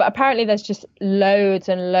 But apparently there's just loads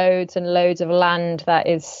and loads and loads of land that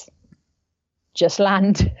is just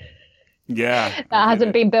land. Yeah. That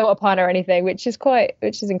hasn't been built upon or anything, which is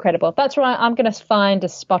incredible. That's right. I'm going to find a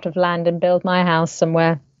spot of land and build my house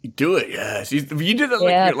somewhere. Do it, yes. You did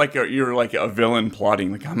that you're like a villain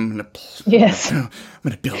plotting. Like I'm gonna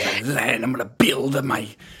build a land. I'm gonna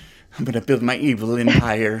build my evil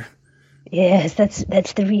empire. Yes,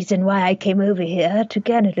 that's the reason why I came over here to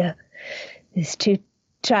Canada, is to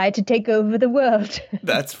try to take over the world.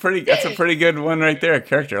 That's a pretty good one right there. A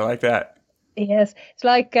character, I like that. Yes, it's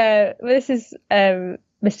like this is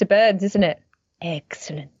Mr. Burns, isn't it?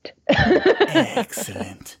 Excellent.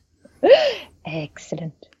 Excellent.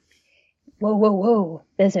 Excellent. Whoa, whoa, whoa.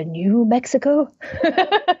 There's a New Mexico?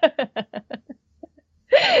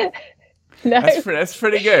 No. That's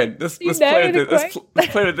pretty good. Let's play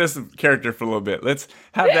with this character for a little bit. Let's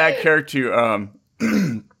have that character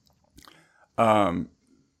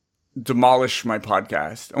demolish my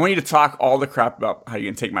podcast. I want you to talk all the crap about how you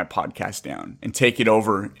can take my podcast down and take it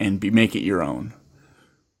over and make it your own.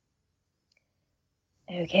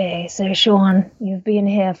 Okay, so Sean, you've been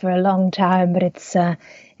here for a long time, but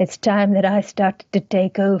it's time that I start to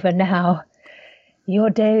take over now. Your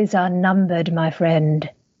days are numbered, my friend.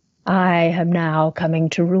 I am now coming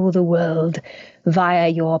to rule the world via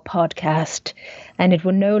your podcast, and it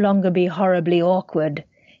will no longer be horribly awkward.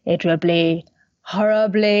 It will be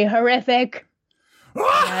horribly horrific.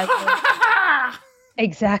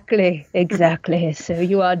 Exactly. So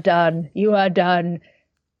you are done.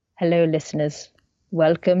 Hello, listeners.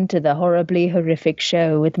 Welcome to the Horribly Horrific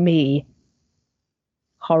Show with me,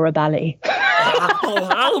 Horribally.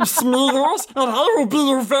 I'm Smeagol, and I will be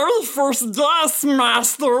your very first guest,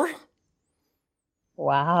 Master.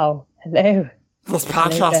 Wow. Hello. The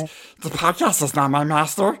podcast is not my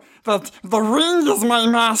master. The ring is my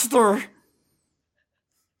master.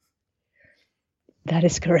 That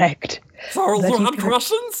is correct. So you have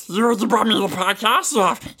questions? You brought me the podcast.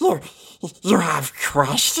 You have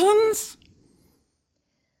questions?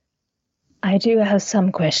 I do have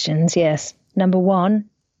some questions, yes. Number one,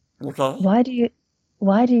 okay.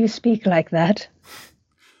 Why do you speak like that?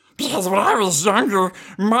 Because when I was younger,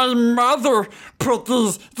 my mother put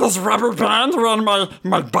this rubber band around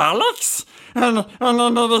my buttocks, and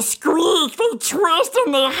then they squeak, they twist,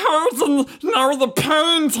 and they hurt, and now the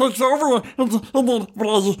pain takes over.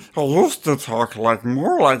 But I used to talk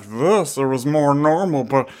more like this. It was more normal,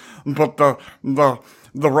 but the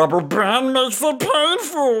rubber band makes it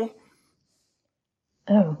painful.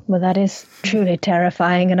 Oh, well, that is truly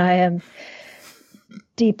terrifying, and I am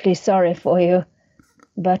deeply sorry for you.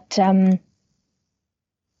 But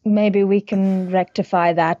maybe we can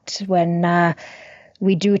rectify that when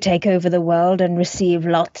we do take over the world and receive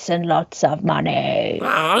lots and lots of money.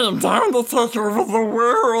 I am down to take over the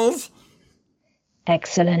world.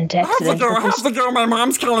 Excellent. I have to go. My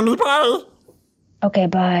mom's calling me. Bye. Okay,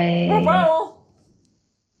 bye. Bye. All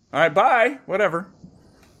right, bye. Whatever.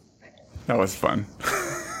 That was fun.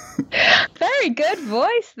 Very good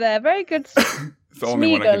voice there. Very good. It's the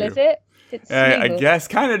only one I can do. Is it? It's I guess.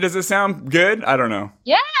 Kind of. Does it sound good? I don't know.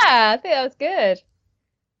 Yeah, I think that was good.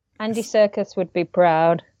 Andy Serkis would be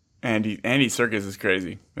proud. Andy Serkis is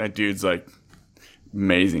crazy. That dude's like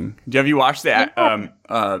amazing. Have you watched that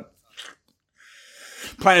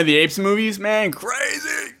Planet of the Apes movies? Man,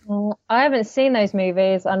 crazy. I haven't seen those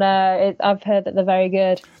movies, and I've heard that they're very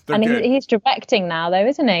good. They're and good. He's directing now, though,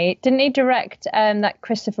 isn't he? Didn't he direct that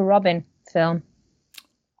Christopher Robin film?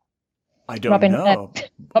 I don't know.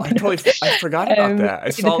 I forgot about that. I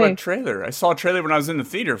saw the trailer. I saw a trailer when I was in the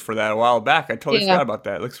theater for that a while back. I totally forgot about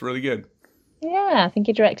that. It looks really good. Yeah, I think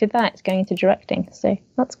he directed that. It's going into directing, so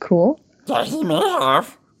that's cool. Yeah, he may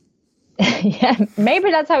have. Yeah,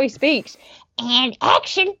 maybe that's how he speaks. And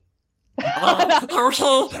action. Okay,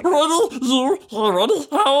 ready? You ready?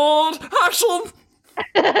 Hold action.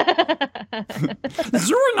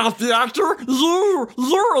 You're not the actor.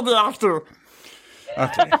 You're the actor.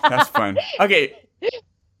 Okay, that's fun. Okay.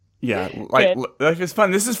 Yeah, life is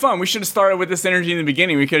fun. This is fun. We should have started with this energy in the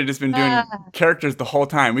beginning. We could have just been doing characters the whole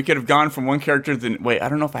time. We could have gone from one character to... Wait, I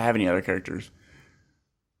don't know if I have any other characters.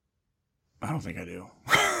 I don't think I do.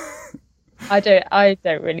 I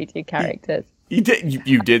don't really do characters. You did.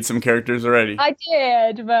 You did some characters already. I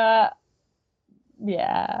did, but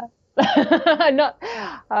yeah. Not.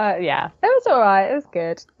 Yeah, it was all right. It was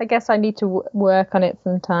good. I guess I need to work on it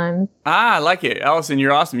sometime. I like it, Allison.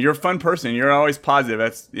 You're awesome. You're a fun person. You're always positive.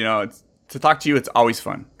 That's it's, to talk to you. It's always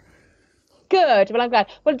fun. Good. Well, I'm glad.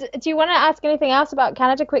 Well, do you want to ask anything else about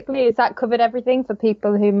Canada quickly? Has that covered everything for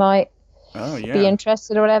people who might be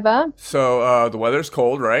interested or whatever? So the weather's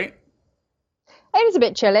cold, right? It is a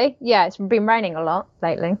bit chilly. Yeah, it's been raining a lot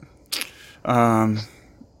lately. And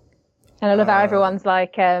I love how everyone's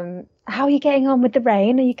like, how are you getting on with the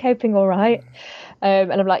rain? Are you coping all right?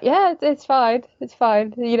 And I'm like, yeah, it's fine. It's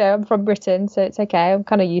fine. I'm from Britain, so it's okay. I'm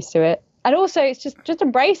kind of used to it. And also, it's just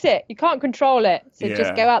embrace it. You can't control it. So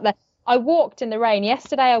just go out there. I walked in the rain.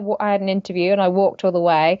 Yesterday, I had an interview and I walked all the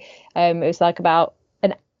way. It was like about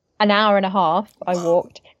an hour and a half I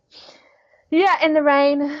walked. Yeah, in the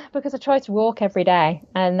rain, because I try to walk every day.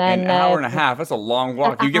 And then an hour and a half. That's a long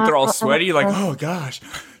walk. You get there all sweaty. You're like, oh, gosh.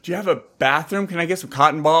 Do you have a bathroom? Can I get some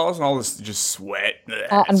cotton balls? And all this just sweat.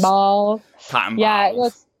 Cotton balls. Cotton balls. Yeah, it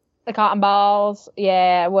was the cotton balls.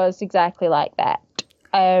 Yeah, it was exactly like that.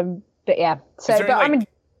 But yeah. So, but I'm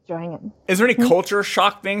enjoying it. Is there any culture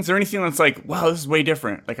shock things? Is there anything that's like, wow, this is way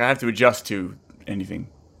different? Like I have to adjust to anything?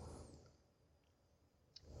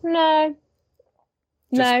 No.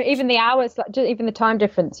 No, even the hours, like even the time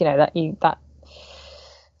difference, that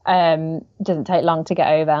doesn't take long to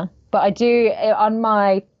get over. But I do on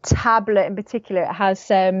my tablet in particular. It has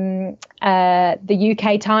the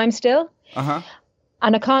UK time still, and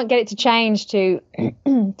I can't get it to change to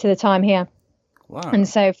the time here. Wow! And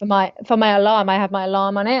so for my alarm, I have my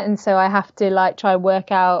alarm on it, and so I have to like try and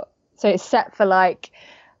work out. So it's set for like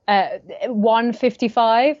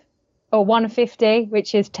 1:55 or 1:50,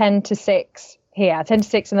 which is 10 to 6. Here, 10 to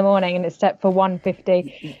 6 in the morning, and it's set for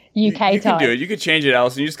 1:50 UK time. You can do it. You could change it,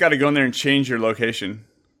 Allison. You just got to go in there and change your location.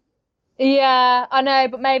 Yeah, I know,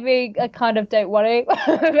 but maybe I kind of don't want to.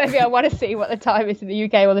 Maybe I want to see what the time is in the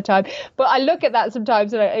UK all the time. But I look at that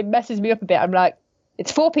sometimes, and it messes me up a bit. I'm like,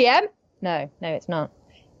 it's 4 p.m.? No, it's not.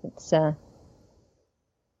 It's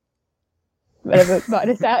whatever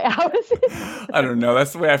minus hours. I don't know.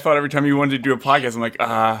 That's the way I felt every time you wanted to do a podcast. I'm like,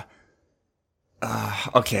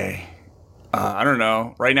 okay. I don't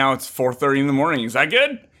know. Right now it's 4:30 in the morning. Is that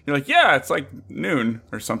good? You're like, yeah, it's like noon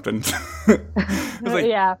or something. It's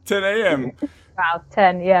like 10 a.m. Wow,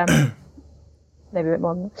 10, yeah. Maybe a bit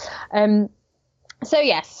more than that. So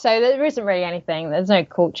yes, so there isn't really anything. There's no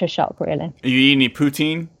culture shock, really. You eat any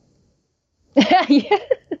poutine? Yeah.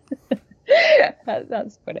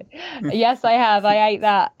 That's funny. Yes, I have. I ate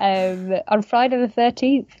that on Friday the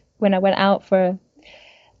 13th when I went out for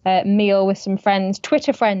meal with some friends,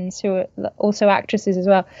 Twitter friends who are also actresses as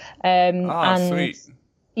well. And sweet.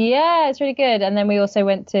 Yeah, it's really good. And then we also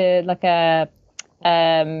went to like a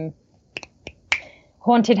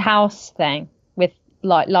haunted house thing with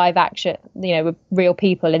like live action, with real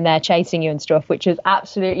people in there chasing you and stuff, which was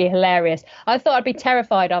absolutely hilarious. I thought I'd be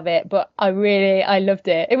terrified of it, but I loved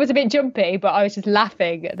it. It was a bit jumpy, but I was just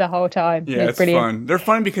laughing the whole time. Yeah, it's fun. They're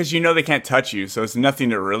fun because they can't touch you, so it's nothing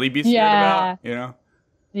to really be scared about,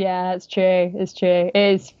 Yeah, it's true. It's true.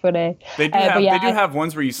 It is funny. They do have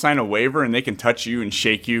ones where you sign a waiver and they can touch you and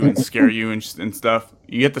shake you and scare you and stuff.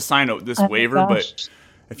 You have to sign this waiver, but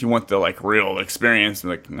if you want the like real experience,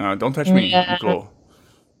 like no, don't touch me. I'm cool.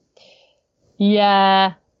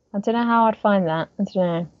 Yeah, I don't know how I'd find that. I don't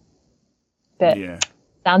know, but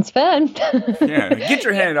sounds fun. Yeah, get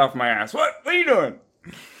your hand off my ass. What are you doing?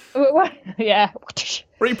 What? Yeah.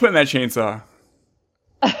 Where are you putting that chainsaw?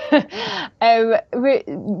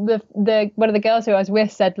 The one of the girls who I was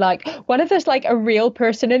with said like, what if there's like a real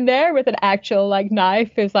person in there with an actual like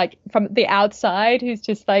knife who's like from the outside who's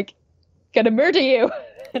just like gonna murder you?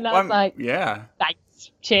 And I was like, yeah,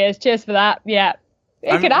 thanks, cheers for that. Yeah,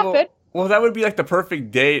 it could happen. Well, that would be like the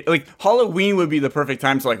perfect day. Like Halloween would be the perfect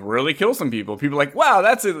time to like really kill some people. People are like, wow,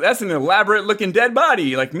 that's an elaborate looking dead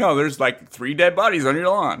body. Like, no, there's like 3 dead bodies on your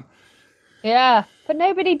lawn. Yeah, but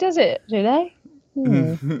nobody does it, do they?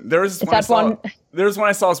 There was one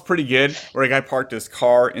I saw was pretty good, where a guy parked his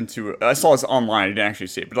car into. I saw this online. I didn't actually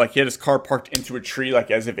see it, but like he had his car parked into a tree,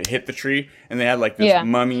 like as if it hit the tree, and they had like this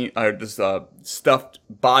mummy or this stuffed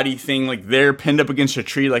body thing, like there pinned up against a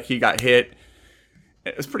tree, like he got hit.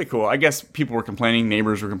 It was pretty cool. I guess people were complaining,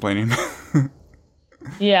 neighbors were complaining.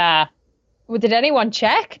 Yeah. Well, did anyone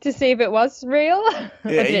check to see if it was real?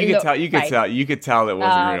 Yeah, you could tell. You could tell it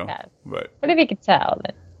wasn't real. Okay. But what if you could tell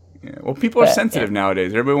then? Yeah. Well, people are sensitive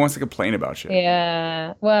nowadays. Everybody wants to complain about shit.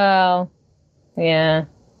 Yeah. Well. Yeah.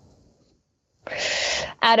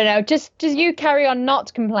 I don't know. Just you carry on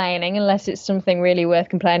not complaining unless it's something really worth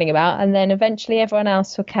complaining about, and then eventually everyone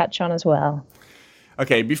else will catch on as well.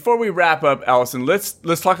 Okay, before we wrap up, Allison,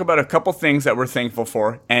 let's talk about a couple things that we're thankful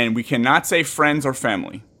for, and we cannot say friends or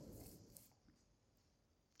family.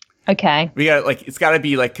 Okay. We got it's got to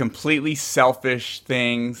be like completely selfish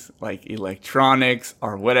things, like electronics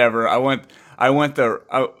or whatever. I want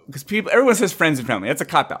because everyone says friends and family. That's a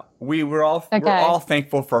cop out. We're all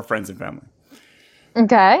thankful for our friends and family.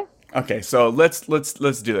 Okay. Okay, so let's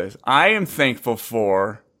do this. I am thankful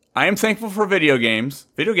for video games.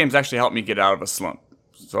 Video games actually help me get out of a slump.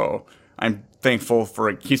 So I'm thankful for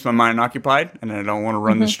it keeps my mind occupied, and I don't want to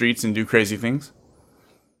run the streets and do crazy things.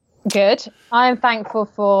 Good. I am thankful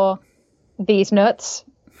for these nuts.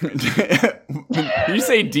 Did you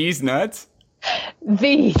say D's nuts?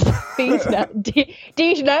 These nuts.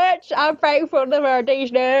 These nuts. I'm thankful for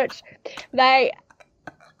these nuts. They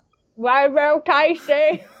were real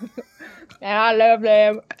tasty, and I love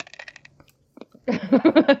them.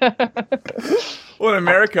 Well, in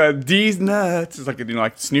America, these nuts is like a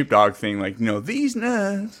like Snoop Dogg thing, like these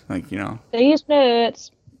nuts, these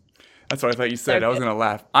nuts. That's what I thought you said. I was gonna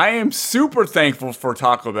laugh. I am super thankful for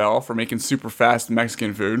Taco Bell for making super fast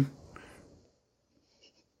Mexican food.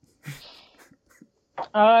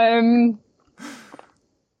 I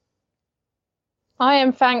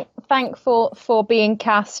am thankful for being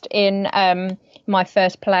cast in my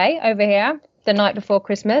first play over here the night before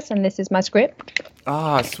Christmas, and this is my script.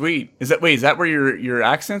 Ah, sweet. Is that where your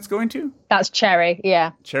accent's going to? That's Cherry,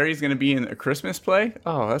 yeah. Cherry's gonna be in a Christmas play?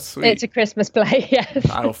 Oh, that's sweet. It's a Christmas play, yes.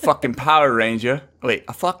 I'll fucking Power Ranger. Wait,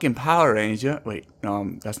 a fucking Power Ranger. Wait,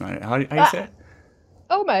 no, that's not it. How you say it?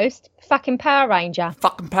 Almost. Fucking Power Ranger.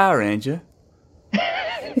 Fucking Power Ranger.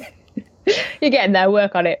 You're getting there,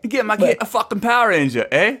 work on it. You get a fucking Power Ranger,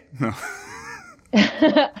 eh? No.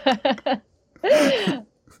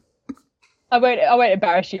 I won't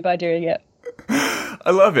embarrass you by doing it.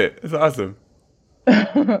 I love it. It's awesome.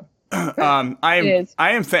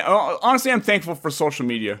 Honestly, I'm thankful for social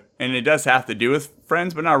media, and it does have to do with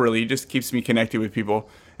friends, but not really. It just keeps me connected with people,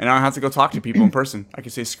 and I don't have to go talk to people in person. I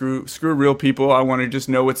can say screw real people. I want to just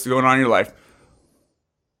know what's going on in your life.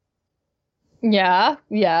 Yeah,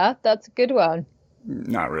 that's a good one.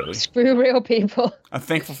 Not really. Screw real people. I'm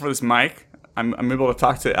thankful for this mic. I'm able to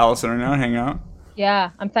talk to Allison right now, hang out. Yeah,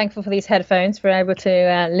 I'm thankful for these headphones for able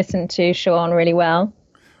to listen to Sean really well.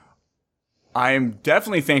 I am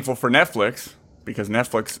definitely thankful for Netflix because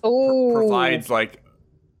Netflix provides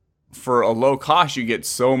for a low cost, you get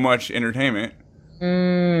so much entertainment.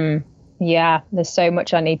 Yeah, there's so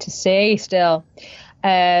much I need to see still.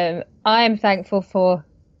 I am thankful for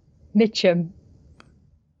Mitchum.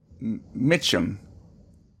 Mitchum.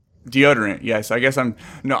 Deodorant, yes. I guess I'm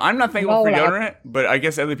not thankful for deodorant, but I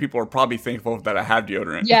guess other people are probably thankful that I have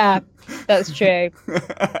deodorant. Yeah, that's true.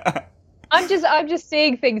 I'm just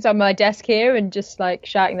seeing things on my desk here and just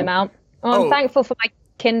shouting them out. I'm thankful for my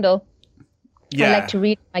Kindle. Yeah. I like to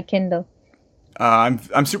read my Kindle.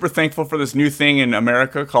 I'm super thankful for this new thing in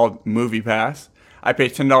America called Movie Pass. I pay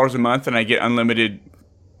 $10 a month and I get unlimited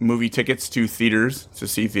movie tickets to theaters to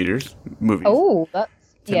see movies. Oh, that's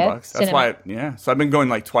 $10. That's cinema. Why. Yeah. So I've been going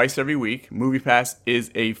twice every week. Movie Pass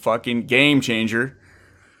is a fucking game changer.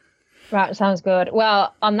 Right, sounds good.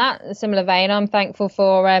 Well, on that similar vein, I'm thankful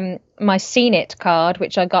for my CNIT card,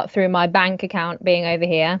 which I got through my bank account being over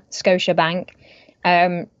here, Scotia Bank.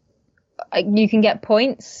 You can get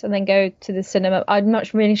points and then go to the cinema. I'm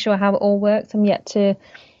not really sure how it all works. I'm yet to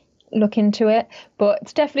look into it, but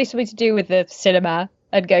it's definitely something to do with the cinema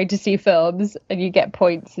and going to see films, and you get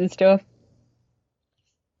points and stuff.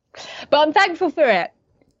 But I'm thankful for it.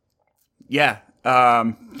 Yeah,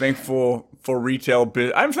 thankful for retail.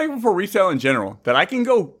 I'm thankful for retail in general, that I can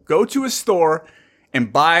go to a store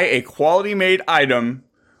and buy a quality made item,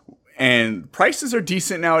 and prices are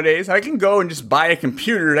decent nowadays. I can go and just buy a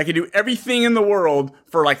computer. I can do everything in the world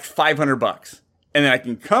for $500, and then I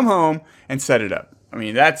can come home and set it up. I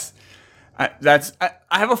mean, I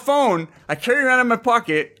have a phone. I carry around in my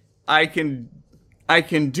pocket. I can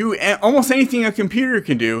do almost anything a computer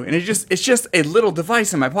can do, and it's just a little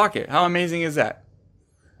device in my pocket. How amazing is that?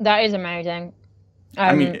 That is amazing.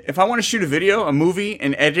 I mean, if I want to shoot a movie,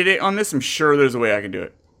 and edit it on this, I'm sure there's a way I can do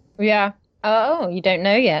it. Yeah. Oh, you don't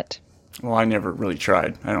know yet. Well, I never really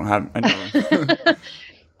tried. I never.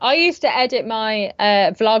 I used to edit my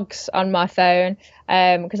vlogs on my phone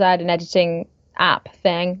because I had an editing app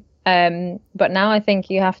thing. But now I think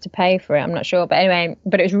you have to pay for it. I'm not sure. But anyway,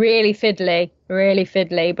 it was really fiddly,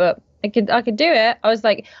 but I could do it.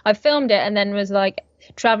 I filmed it and then was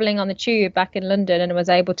traveling on the tube back in London and was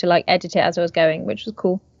able to edit it as I was going, which was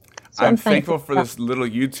cool. That's what I'm thankful for for. this little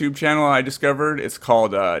YouTube channel I discovered. It's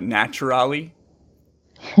called Naturally.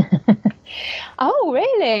 Oh,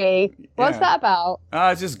 really? What's Yeah. that about?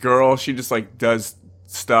 It's this girl. She just like does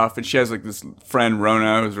stuff, and she has like this friend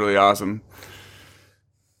Rona who's really awesome.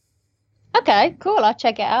 Okay, cool. I'll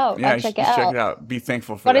check it out. Yeah, I'll you check should it out. check it out. Be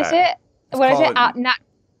thankful for What that. is it? It's What is called-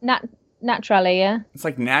 it? Naturally, yeah. It's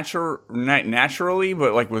like naturally,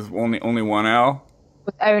 but like with only one L.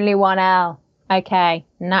 With only one L. Okay,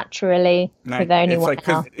 naturally with only it's one like,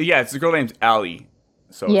 L. it's a girl named Allie.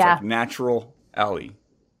 So Yeah. it's like Natural Allie.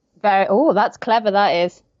 Oh, that's clever. That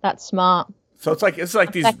is. That's smart. So it's like these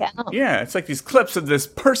check it out. it's like these clips of this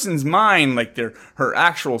person's mind, like her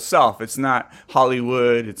actual self. It's not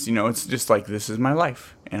Hollywood. It's it's just like, this is my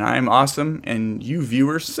life and I'm awesome and you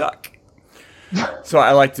viewers suck. So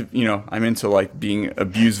I like to I'm into like being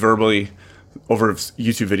abused verbally over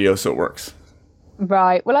YouTube videos, so it works.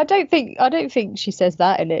 Right. Well, I don't think she sass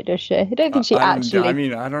that in it, does she? I don't think she actually. I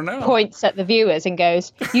mean, I don't know. Points at the viewers and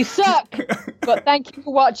goes, "You suck," but thank you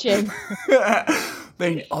for watching.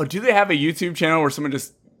 Do they have a YouTube channel where someone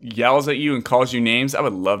just yells at you and calls you names? I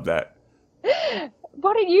would love that.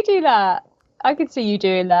 Why don't you do that? I could see you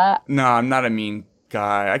doing that. No, I'm not a mean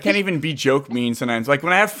guy. I can't even be joke mean sometimes. Like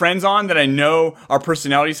when I have friends on that I know our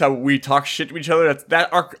personalities, how we talk shit to each other.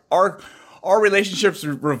 Our relationships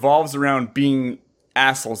revolves around being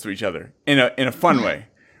assholes to each other in a fun way,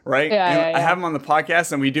 right? Yeah. I have them on the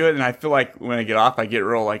podcast and we do it, and I feel like when I get off, I get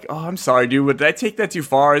real like, oh, I'm sorry, dude, but did I take that too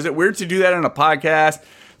far? Is it weird to do that on a podcast?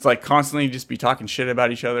 It's like constantly just be talking shit about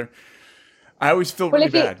each other. I always feel really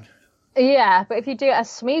bad. Yeah, but if you do it as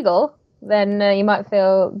Smeagol, then you might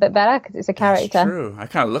feel a bit better because it's a character. That's true. I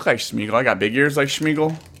kind of look like Smeagol. I got big ears like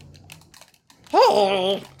Smeagol.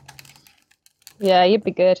 Yeah, you'd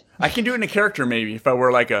be good. I can do it in a character maybe if I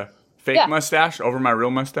wear like a fake mustache over my real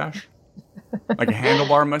mustache. Like a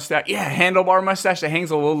handlebar mustache. Yeah, handlebar mustache that hangs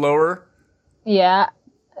a little lower. Yeah,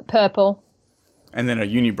 purple. And then a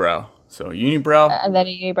unibrow. So unibrow. And then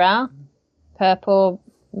a unibrow, purple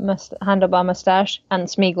handlebar mustache, and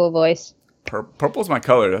Smeagol voice. Purple's my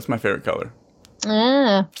color. That's my favorite color.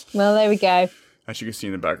 Ah, well, there we go. As you can see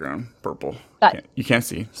in the background, purple. That- You can't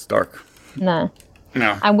see. It's dark. No.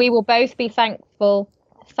 No. And we will both be thankful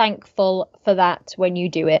for that when you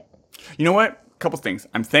do it. You know what? Couple things.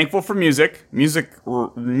 I'm thankful for music. Music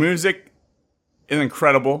is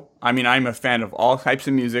incredible. I mean, I'm a fan of all types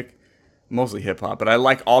of music, mostly hip hop, but I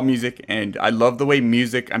like all music and I love the way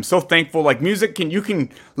music. I'm so thankful. Like music you can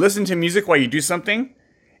listen to music while you do something,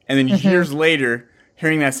 and then years later,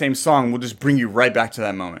 hearing that same song will just bring you right back to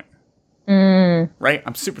that moment. Right?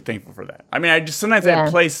 I'm super thankful for that. I mean, I just sometimes I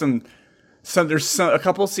play there's a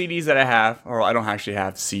couple CDs that I have, or I don't actually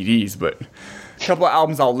have CDs, but a couple of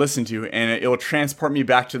albums I'll listen to, and it will transport me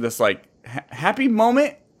back to this like happy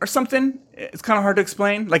moment or something. It's kind of hard to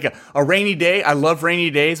explain. Like a rainy day. I love rainy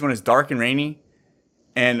days when it's dark and rainy.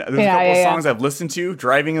 And there's a couple of songs I've listened to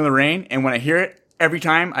driving in the rain, and when I hear it, every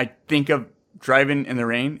time I think of driving in the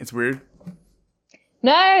rain. It's weird.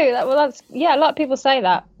 No, a lot of people say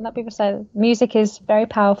that. A lot of people say that music is very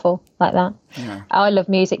powerful like that. Yeah. I love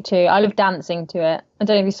music too. I love dancing to it. I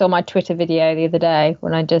don't know if you saw my Twitter video the other day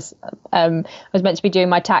when I just I was meant to be doing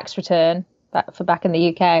my tax return back in the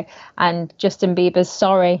UK, and Justin Bieber's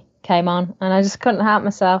 "Sorry" came on, and I just couldn't help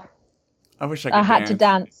myself. I wish I could I had to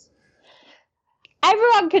dance.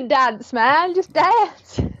 Everyone can dance, man. Just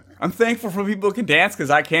dance. I'm thankful for people who can dance because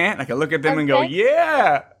I can't. I can look at them and go,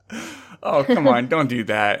 yeah. Oh, come on. Don't do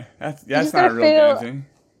that. That's not real dancing.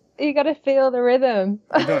 You got to feel the rhythm.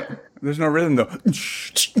 There's no rhythm, though.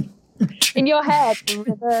 In your head. The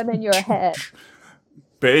rhythm in your head.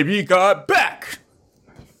 Baby got back.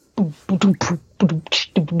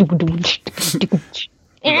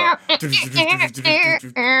 Yeah.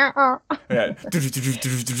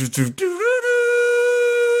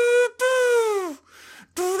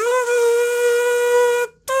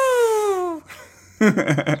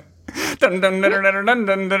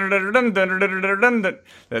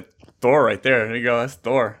 That Thor right there. There you go. That's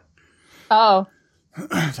Thor. Oh.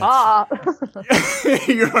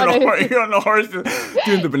 You're on a horse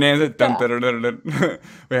doing the bonanza.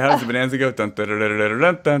 Wait, how does the bonanza go?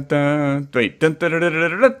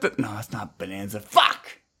 Wait, no, it's not bonanza. Fuck!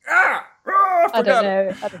 I don't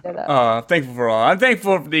know that. I'm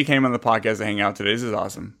thankful that you came on the podcast to hang out today. This is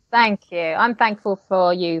awesome. Thank you. I'm thankful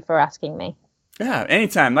for you for asking me. Yeah,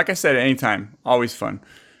 anytime. Like I said, anytime. Always fun.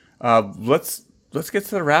 Let's get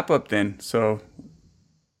to the wrap up then, so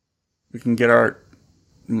we can get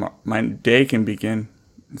my day can begin.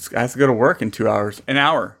 I have to go to work in 2 hours. An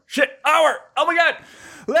hour. Shit, hour. Oh my God.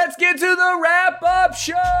 Let's get to the wrap up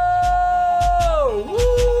show. Yo! Woo!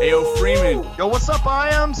 Ayo, Freeman. Yo, what's up,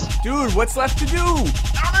 Iams? Dude, what's left to do?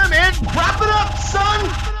 I don't know, man. Wrap it up, son!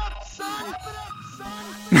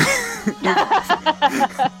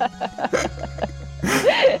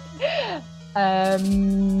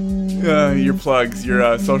 Your plugs,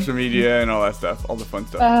 your social media, and all that stuff, all the fun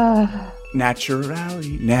stuff. Naturally.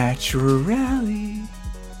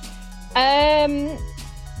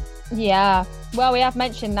 Yeah. Well, we have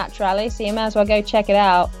mentioned Naturally, so you may as well go check it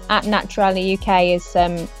out. At Naturally UK is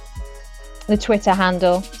the Twitter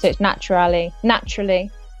handle, so it's naturally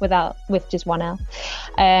with just one L.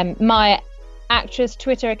 My actress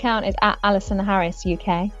Twitter account is at Alison Harris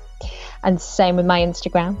UK, and same with my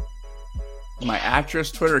Instagram. My actress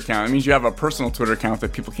Twitter account. It means you have a personal Twitter account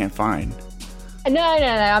that people can't find. No.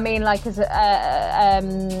 I mean, like as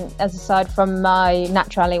aside from my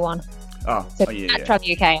Naturally one. Oh, So yeah.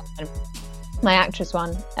 Naturally UK, my actress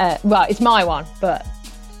one. Well, it's my one, but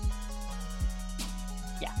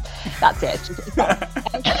yeah, that's it.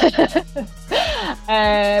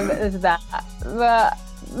 There's that. But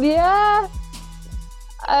yeah,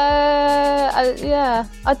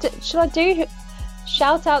 should I do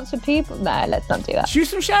shout outs for people? No, let's not do that. Shoot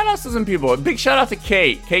some shout outs to some people. A big shout out to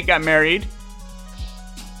Kate. Kate got married.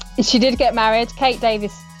 She did get married. Kate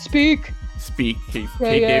Davis, speak. Kate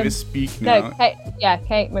Davis, speak now. No,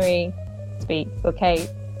 Kate Marie, speak, or Kate.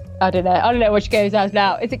 I don't know what she goes as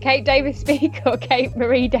now. Is it Kate Davis speak or Kate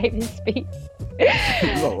Marie Davis speak?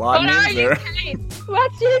 There's a lot of names there. Kate?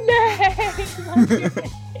 What's your name?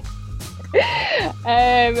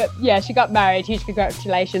 Yeah, she got married. Huge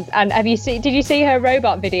congratulations. And did you see her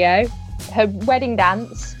robot video? Her wedding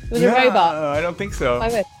dance with a robot. I don't think so.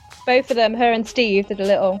 Both of them, her and Steve, did a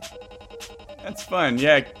little. That's fun.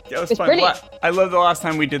 Yeah, that was fun. Brilliant. I love the last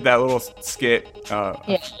time we did that little skit.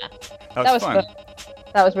 Yeah, that was fun.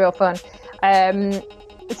 That was real fun.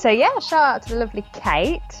 So yeah, shout out to the lovely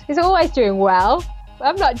Kate, who's always doing well.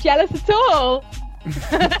 I'm not jealous at all.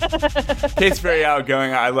 Kate's very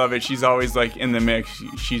outgoing. I love it. She's always like in the mix.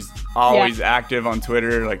 She's always active on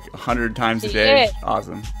Twitter, like 100 times a day.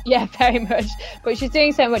 Awesome. Yeah, very much. But she's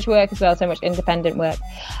doing so much work as well, so much independent work,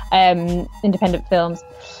 independent films.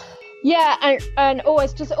 Yeah, and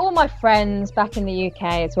always just all my friends back in the UK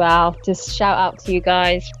as well. Just shout out to you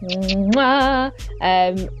guys. Mwah.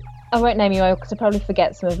 I won't name you all because I probably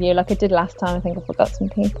forget some of you, like I did last time. I think I forgot some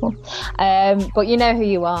people. But you know who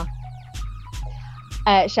you are.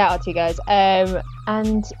 Shout out to you guys.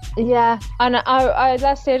 And yeah, and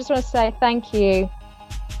lastly, I just want to say thank you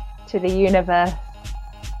to the universe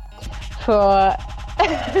for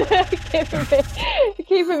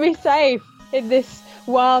keeping me safe in this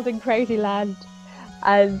wild and crazy land.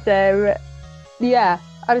 And yeah,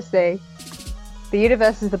 honestly, the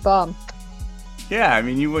universe is the bomb. Yeah, I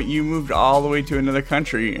mean, you moved all the way to another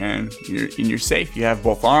country and you're safe. You have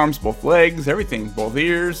both arms, both legs, everything, both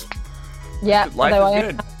ears. Yeah, life is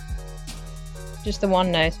good. Just the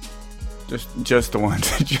one nose. Just the one,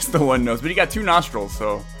 just the one nose. But you got two nostrils,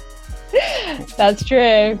 so. That's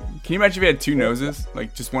true. Can you imagine if we had two noses,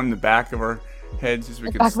 like just one in the back of our heads, just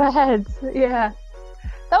we could. Back of our heads, yeah.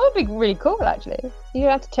 That would be really cool, actually. You'd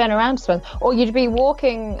have to turn around to something, or you'd be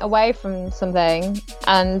walking away from something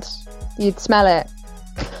and you'd smell it.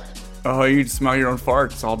 Oh, you'd smell your own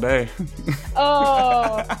farts all day.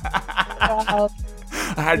 Oh. Well,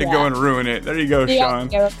 I had to go and ruin it. There you go, Sean.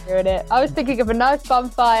 Go and ruin it. I was thinking of a nice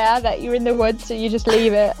bonfire that you're in the woods, so you just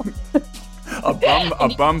leave it. A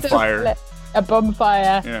bum fire. A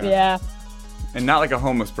bonfire. Yeah. And not like a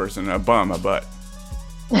homeless person, a butt.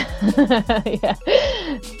 Yeah.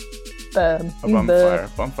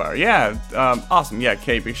 Bum fire. Yeah. Awesome. Yeah,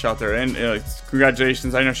 Kate, big shout there. And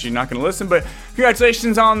congratulations. I know she's not going to listen, but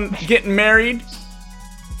congratulations on getting married.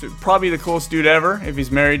 To probably the coolest dude ever. If he's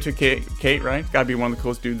married to Kate, right? Gotta be one of the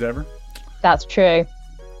coolest dudes ever. That's true.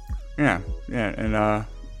 Yeah.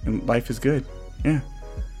 And life is good. Yeah.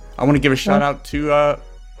 I want to give a shout out to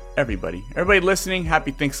everybody listening. Happy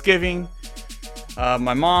Thanksgiving.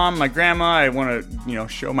 My mom, my grandma. I want to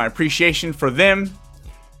show my appreciation for them.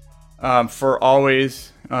 For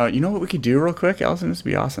always. You know what we could do real quick, Allison? This would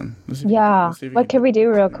be awesome. What could we do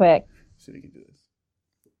real quick? Let's see if we can do this.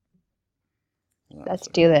 Let's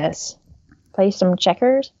do this. Play some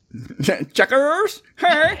checkers. Checkers.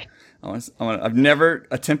 Hey. I've never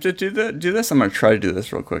attempted to do this. I'm gonna try to do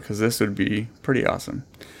this real quick because this would be pretty awesome.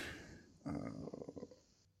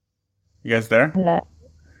 You guys there? Hello.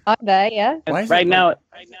 I'm there. Yeah. Right now.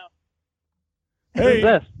 Hey.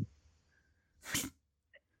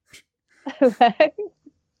 Who's this?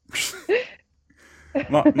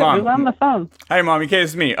 Mom. Who's on the phone? Hi, Mom. Okay,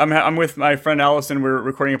 it's me. I'm with my friend Allison. We're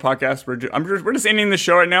recording a podcast. We're just ending the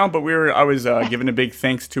show right now, but I was giving a big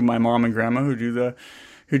thanks to my mom and grandma who do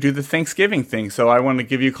the Thanksgiving thing. So I wanted to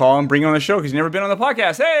give you a call and bring you on the show because you've never been on the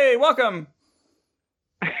podcast. Hey, welcome.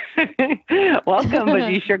 Welcome,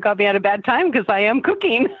 but you sure got me at a bad time because I am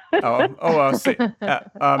cooking. Sean.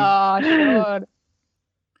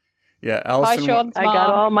 Yeah, Allison. Hi, Sean's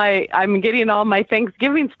I'm getting all my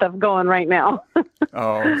Thanksgiving stuff going right now.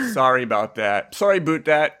 Oh, sorry about that. Sorry, boot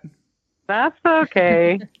that. That's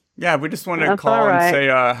okay. Yeah, we just wanted to call and say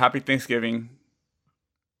happy Thanksgiving.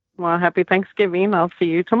 Well, happy Thanksgiving. I'll see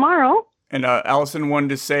you tomorrow. And Allison wanted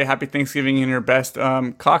to say happy Thanksgiving in her best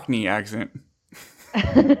Cockney accent.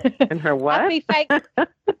 In her what? Happy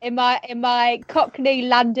in my Cockney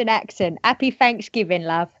London accent. Happy Thanksgiving,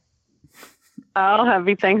 love. Oh,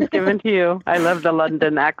 happy Thanksgiving to you. I love the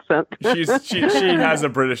London accent. She has a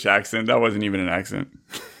British accent. That wasn't even an accent.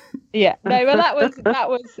 Yeah. No, well that was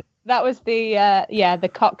the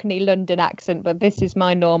Cockney London accent, but this is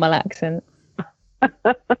my normal accent.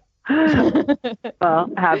 Well,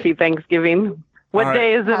 happy Thanksgiving. What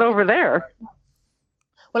day is it over there?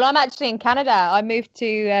 Well, I'm actually in Canada. I moved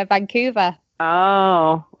to Vancouver.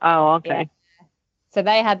 Oh, okay. Yeah. So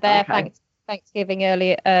they had their Thanksgiving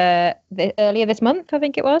earlier this month, I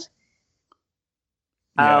think it was.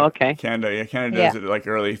 Yeah, oh, okay. Canada does it like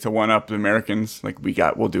early to one up the Americans. Like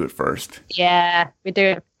we'll do it first. Yeah, we do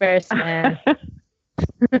it first, man.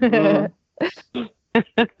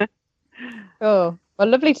 Oh, well,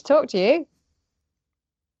 lovely to talk to you.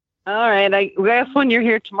 All right. I guess when you're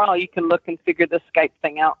here tomorrow, you can look and figure the Skype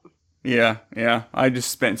thing out. Yeah. I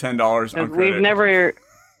just spent $10 on credit. We've never.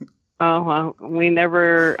 Oh, well, we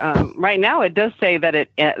never. Right now, it does say that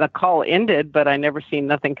the call ended, but I never seen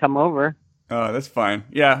nothing come over. Oh, that's fine.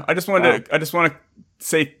 Yeah, I just want to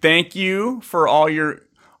say thank you for all your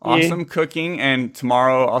awesome cooking, and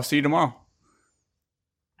I'll see you tomorrow.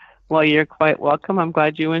 Well, you're quite welcome. I'm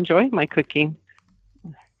glad you enjoy my cooking,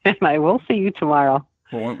 and I will see you tomorrow.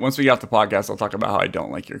 Well, once we get off the podcast, I'll talk about how I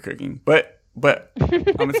don't like your cooking, but I'm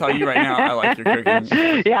gonna tell you right now, I like your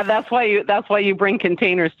cooking. Yeah, that's why you bring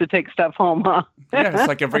containers to take stuff home, huh? Yeah, it's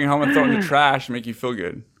like I bring it home and throw it in the trash and make you feel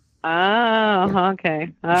good. Oh,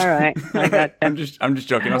 okay. All right. I got you. I'm just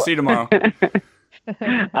joking. I'll see you tomorrow. All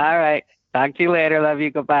right. Talk to you later. Love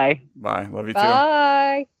you. Goodbye. Bye. Love you too.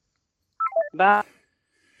 Bye. Bye.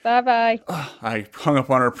 Bye. I hung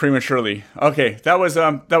up on her prematurely. Okay, that was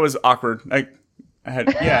awkward. I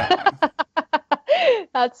had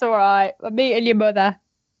That's all right. I'm meeting your mother.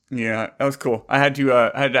 Yeah, that was cool. I had to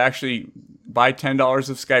actually buy $10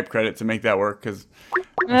 of Skype credit to make that work because.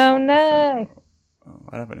 Oh no.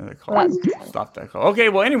 I have another call. Stop that call. Okay,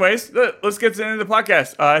 well, anyways, let's get to the end of the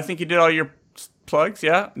podcast. I think you did all your plugs,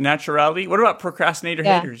 yeah? Naturality. What about procrastinator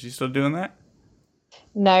haters? You still doing that?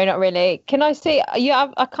 No, not really. Can I see you?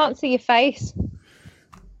 I can't see your face.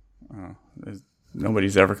 Oh,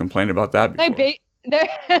 nobody's ever complained about that before. No,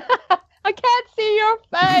 I can't see your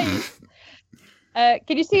face.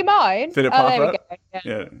 Can you see mine? Did it pop there up? We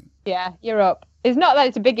go. Yeah, you're up. It's not that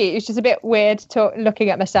it's a biggie. It's just a bit weird looking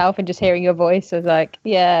at myself and just hearing your voice. I was like,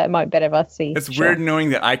 yeah, it might be better if I see. It's weird knowing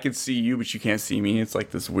that I could see you, but you can't see me. It's like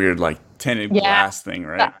this weird, like tinted glass thing,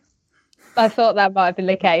 right? I thought that might have been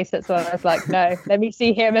the case. That's why I was like, no, let me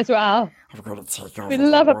see him as well. I'm going to take over. For the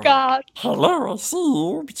love of God. Hello, I see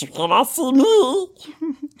you, but you cannot see me.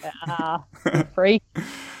 Freak.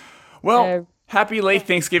 Well, happy late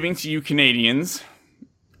Thanksgiving to you Canadians.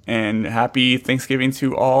 And happy Thanksgiving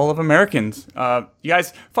to all of Americans. You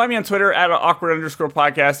guys, find me on Twitter at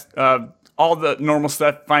awkward_podcast. All the normal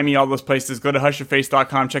stuff, find me all those places. Go to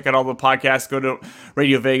hushyourface.com, check out all the podcasts. Go to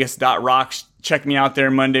radiovegas.rocks. Check me out there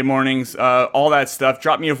Monday mornings, all that stuff.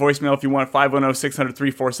 Drop me a voicemail if you want,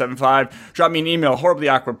 510-600-3475. Drop me an email,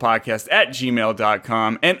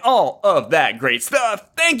 horriblyawkwardpodcast@gmail.com. And all of that great stuff.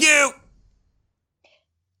 Thank you!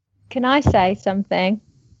 Can I say something?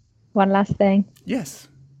 One last thing. Yes.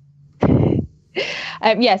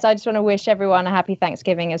 Yes, I just want to wish everyone a happy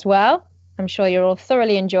Thanksgiving as well. I'm sure you'll all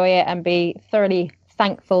thoroughly enjoy it and be thoroughly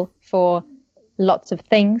thankful for lots of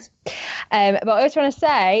things. But I just want to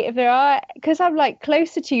say, if there are, because I'm like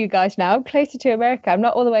closer to you guys now, closer to America, I'm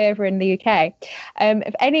not all the way over in the UK.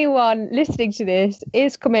 If anyone listening to this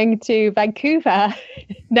is coming to Vancouver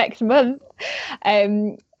next month,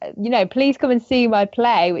 please come and see my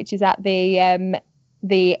play, which is at the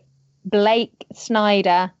Blake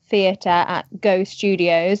Snyder Theatre at Go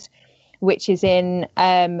Studios, which is in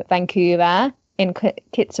Vancouver, in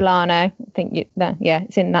Kitsilano. I think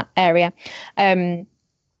it's in that area.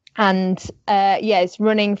 It's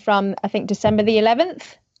running from I think December the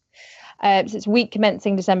 11th. So it's week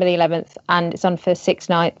commencing December the 11th, and it's on for 6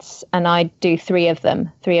 nights, and I do 3 of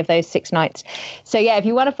those 6 nights. So yeah, if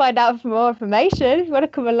you want to find out more information, if you want to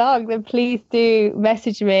come along, then please do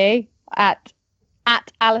message me at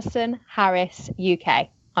Alison Harris UK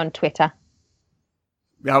on Twitter.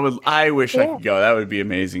 I wish I could go. That would be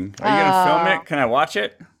amazing. Are you going to film it? Can I watch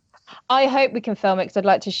it? I hope we can film it because I'd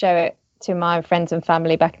like to show it to my friends and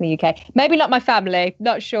family back in the UK. Maybe not my family.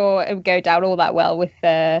 Not sure it would go down all that well with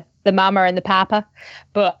the mama and the papa.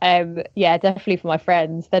 But yeah, definitely for my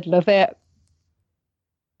friends. They'd love it.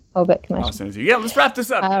 Oh, but awesome. Yeah, let's wrap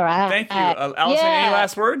this up. All right. Thank you. Alison, any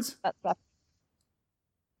last words?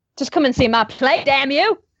 Just come and see my play, damn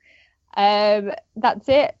you. That's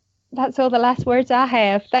it. That's all the last words I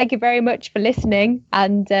have. Thank you very much for listening,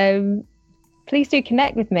 and please do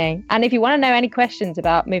connect with me. And if you want to know any questions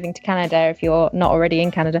about moving to Canada, if you're not already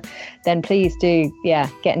in Canada, then please do,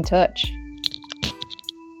 get in touch.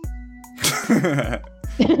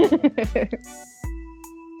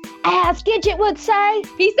 As Gidget would say,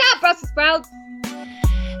 peace out, Brussels sprouts.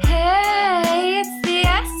 Hey, it's the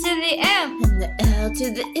S to the M and the L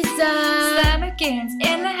to the Isa. Slammerkins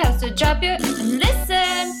in the house, so drop your and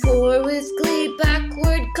listen. Pour with glee,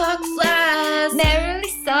 backward cock flash. Merrily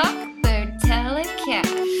sock, bird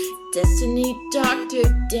telecast. Destiny doctor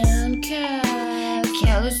downcast.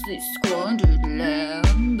 Carelessly squandered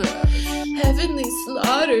lamb. Heavenly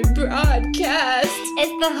slaughtered broadcast.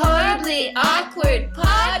 It's the Horribly Awkward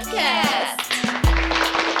Podcast.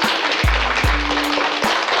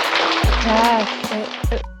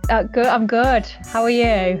 Good. I'm good. How are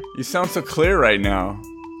you? You sound so clear right now.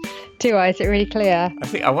 Do I? Is it really clear?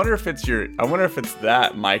 I wonder if it's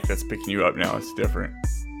that mic that's picking you up now. It's different.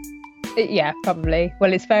 Yeah, probably.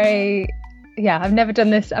 Well, it's very. Yeah, I've never done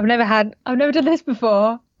this. I've never done this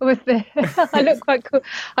before. With the, I look quite cool.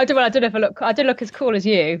 I don't know if I look. I don't look as cool as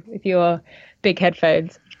you with your big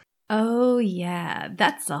headphones. Oh yeah,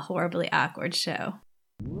 that's a Horribly Awkward show.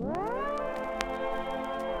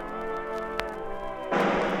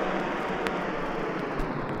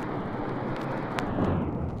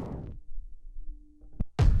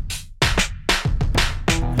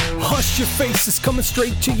 Hush Your Face is coming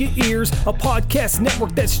straight to your ears. A podcast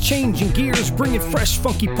network that's changing gears, bringing fresh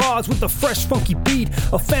funky pods with a fresh funky beat.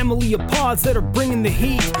 A family of pods that are bringing the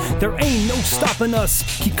heat. There ain't no stopping us.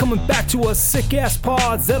 Keep coming back to us, sick ass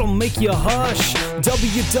pods that'll make you hush.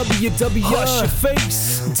 www Hush Your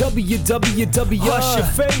Face. www Hush Your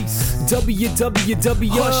Face. www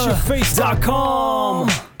HushYourFace.com.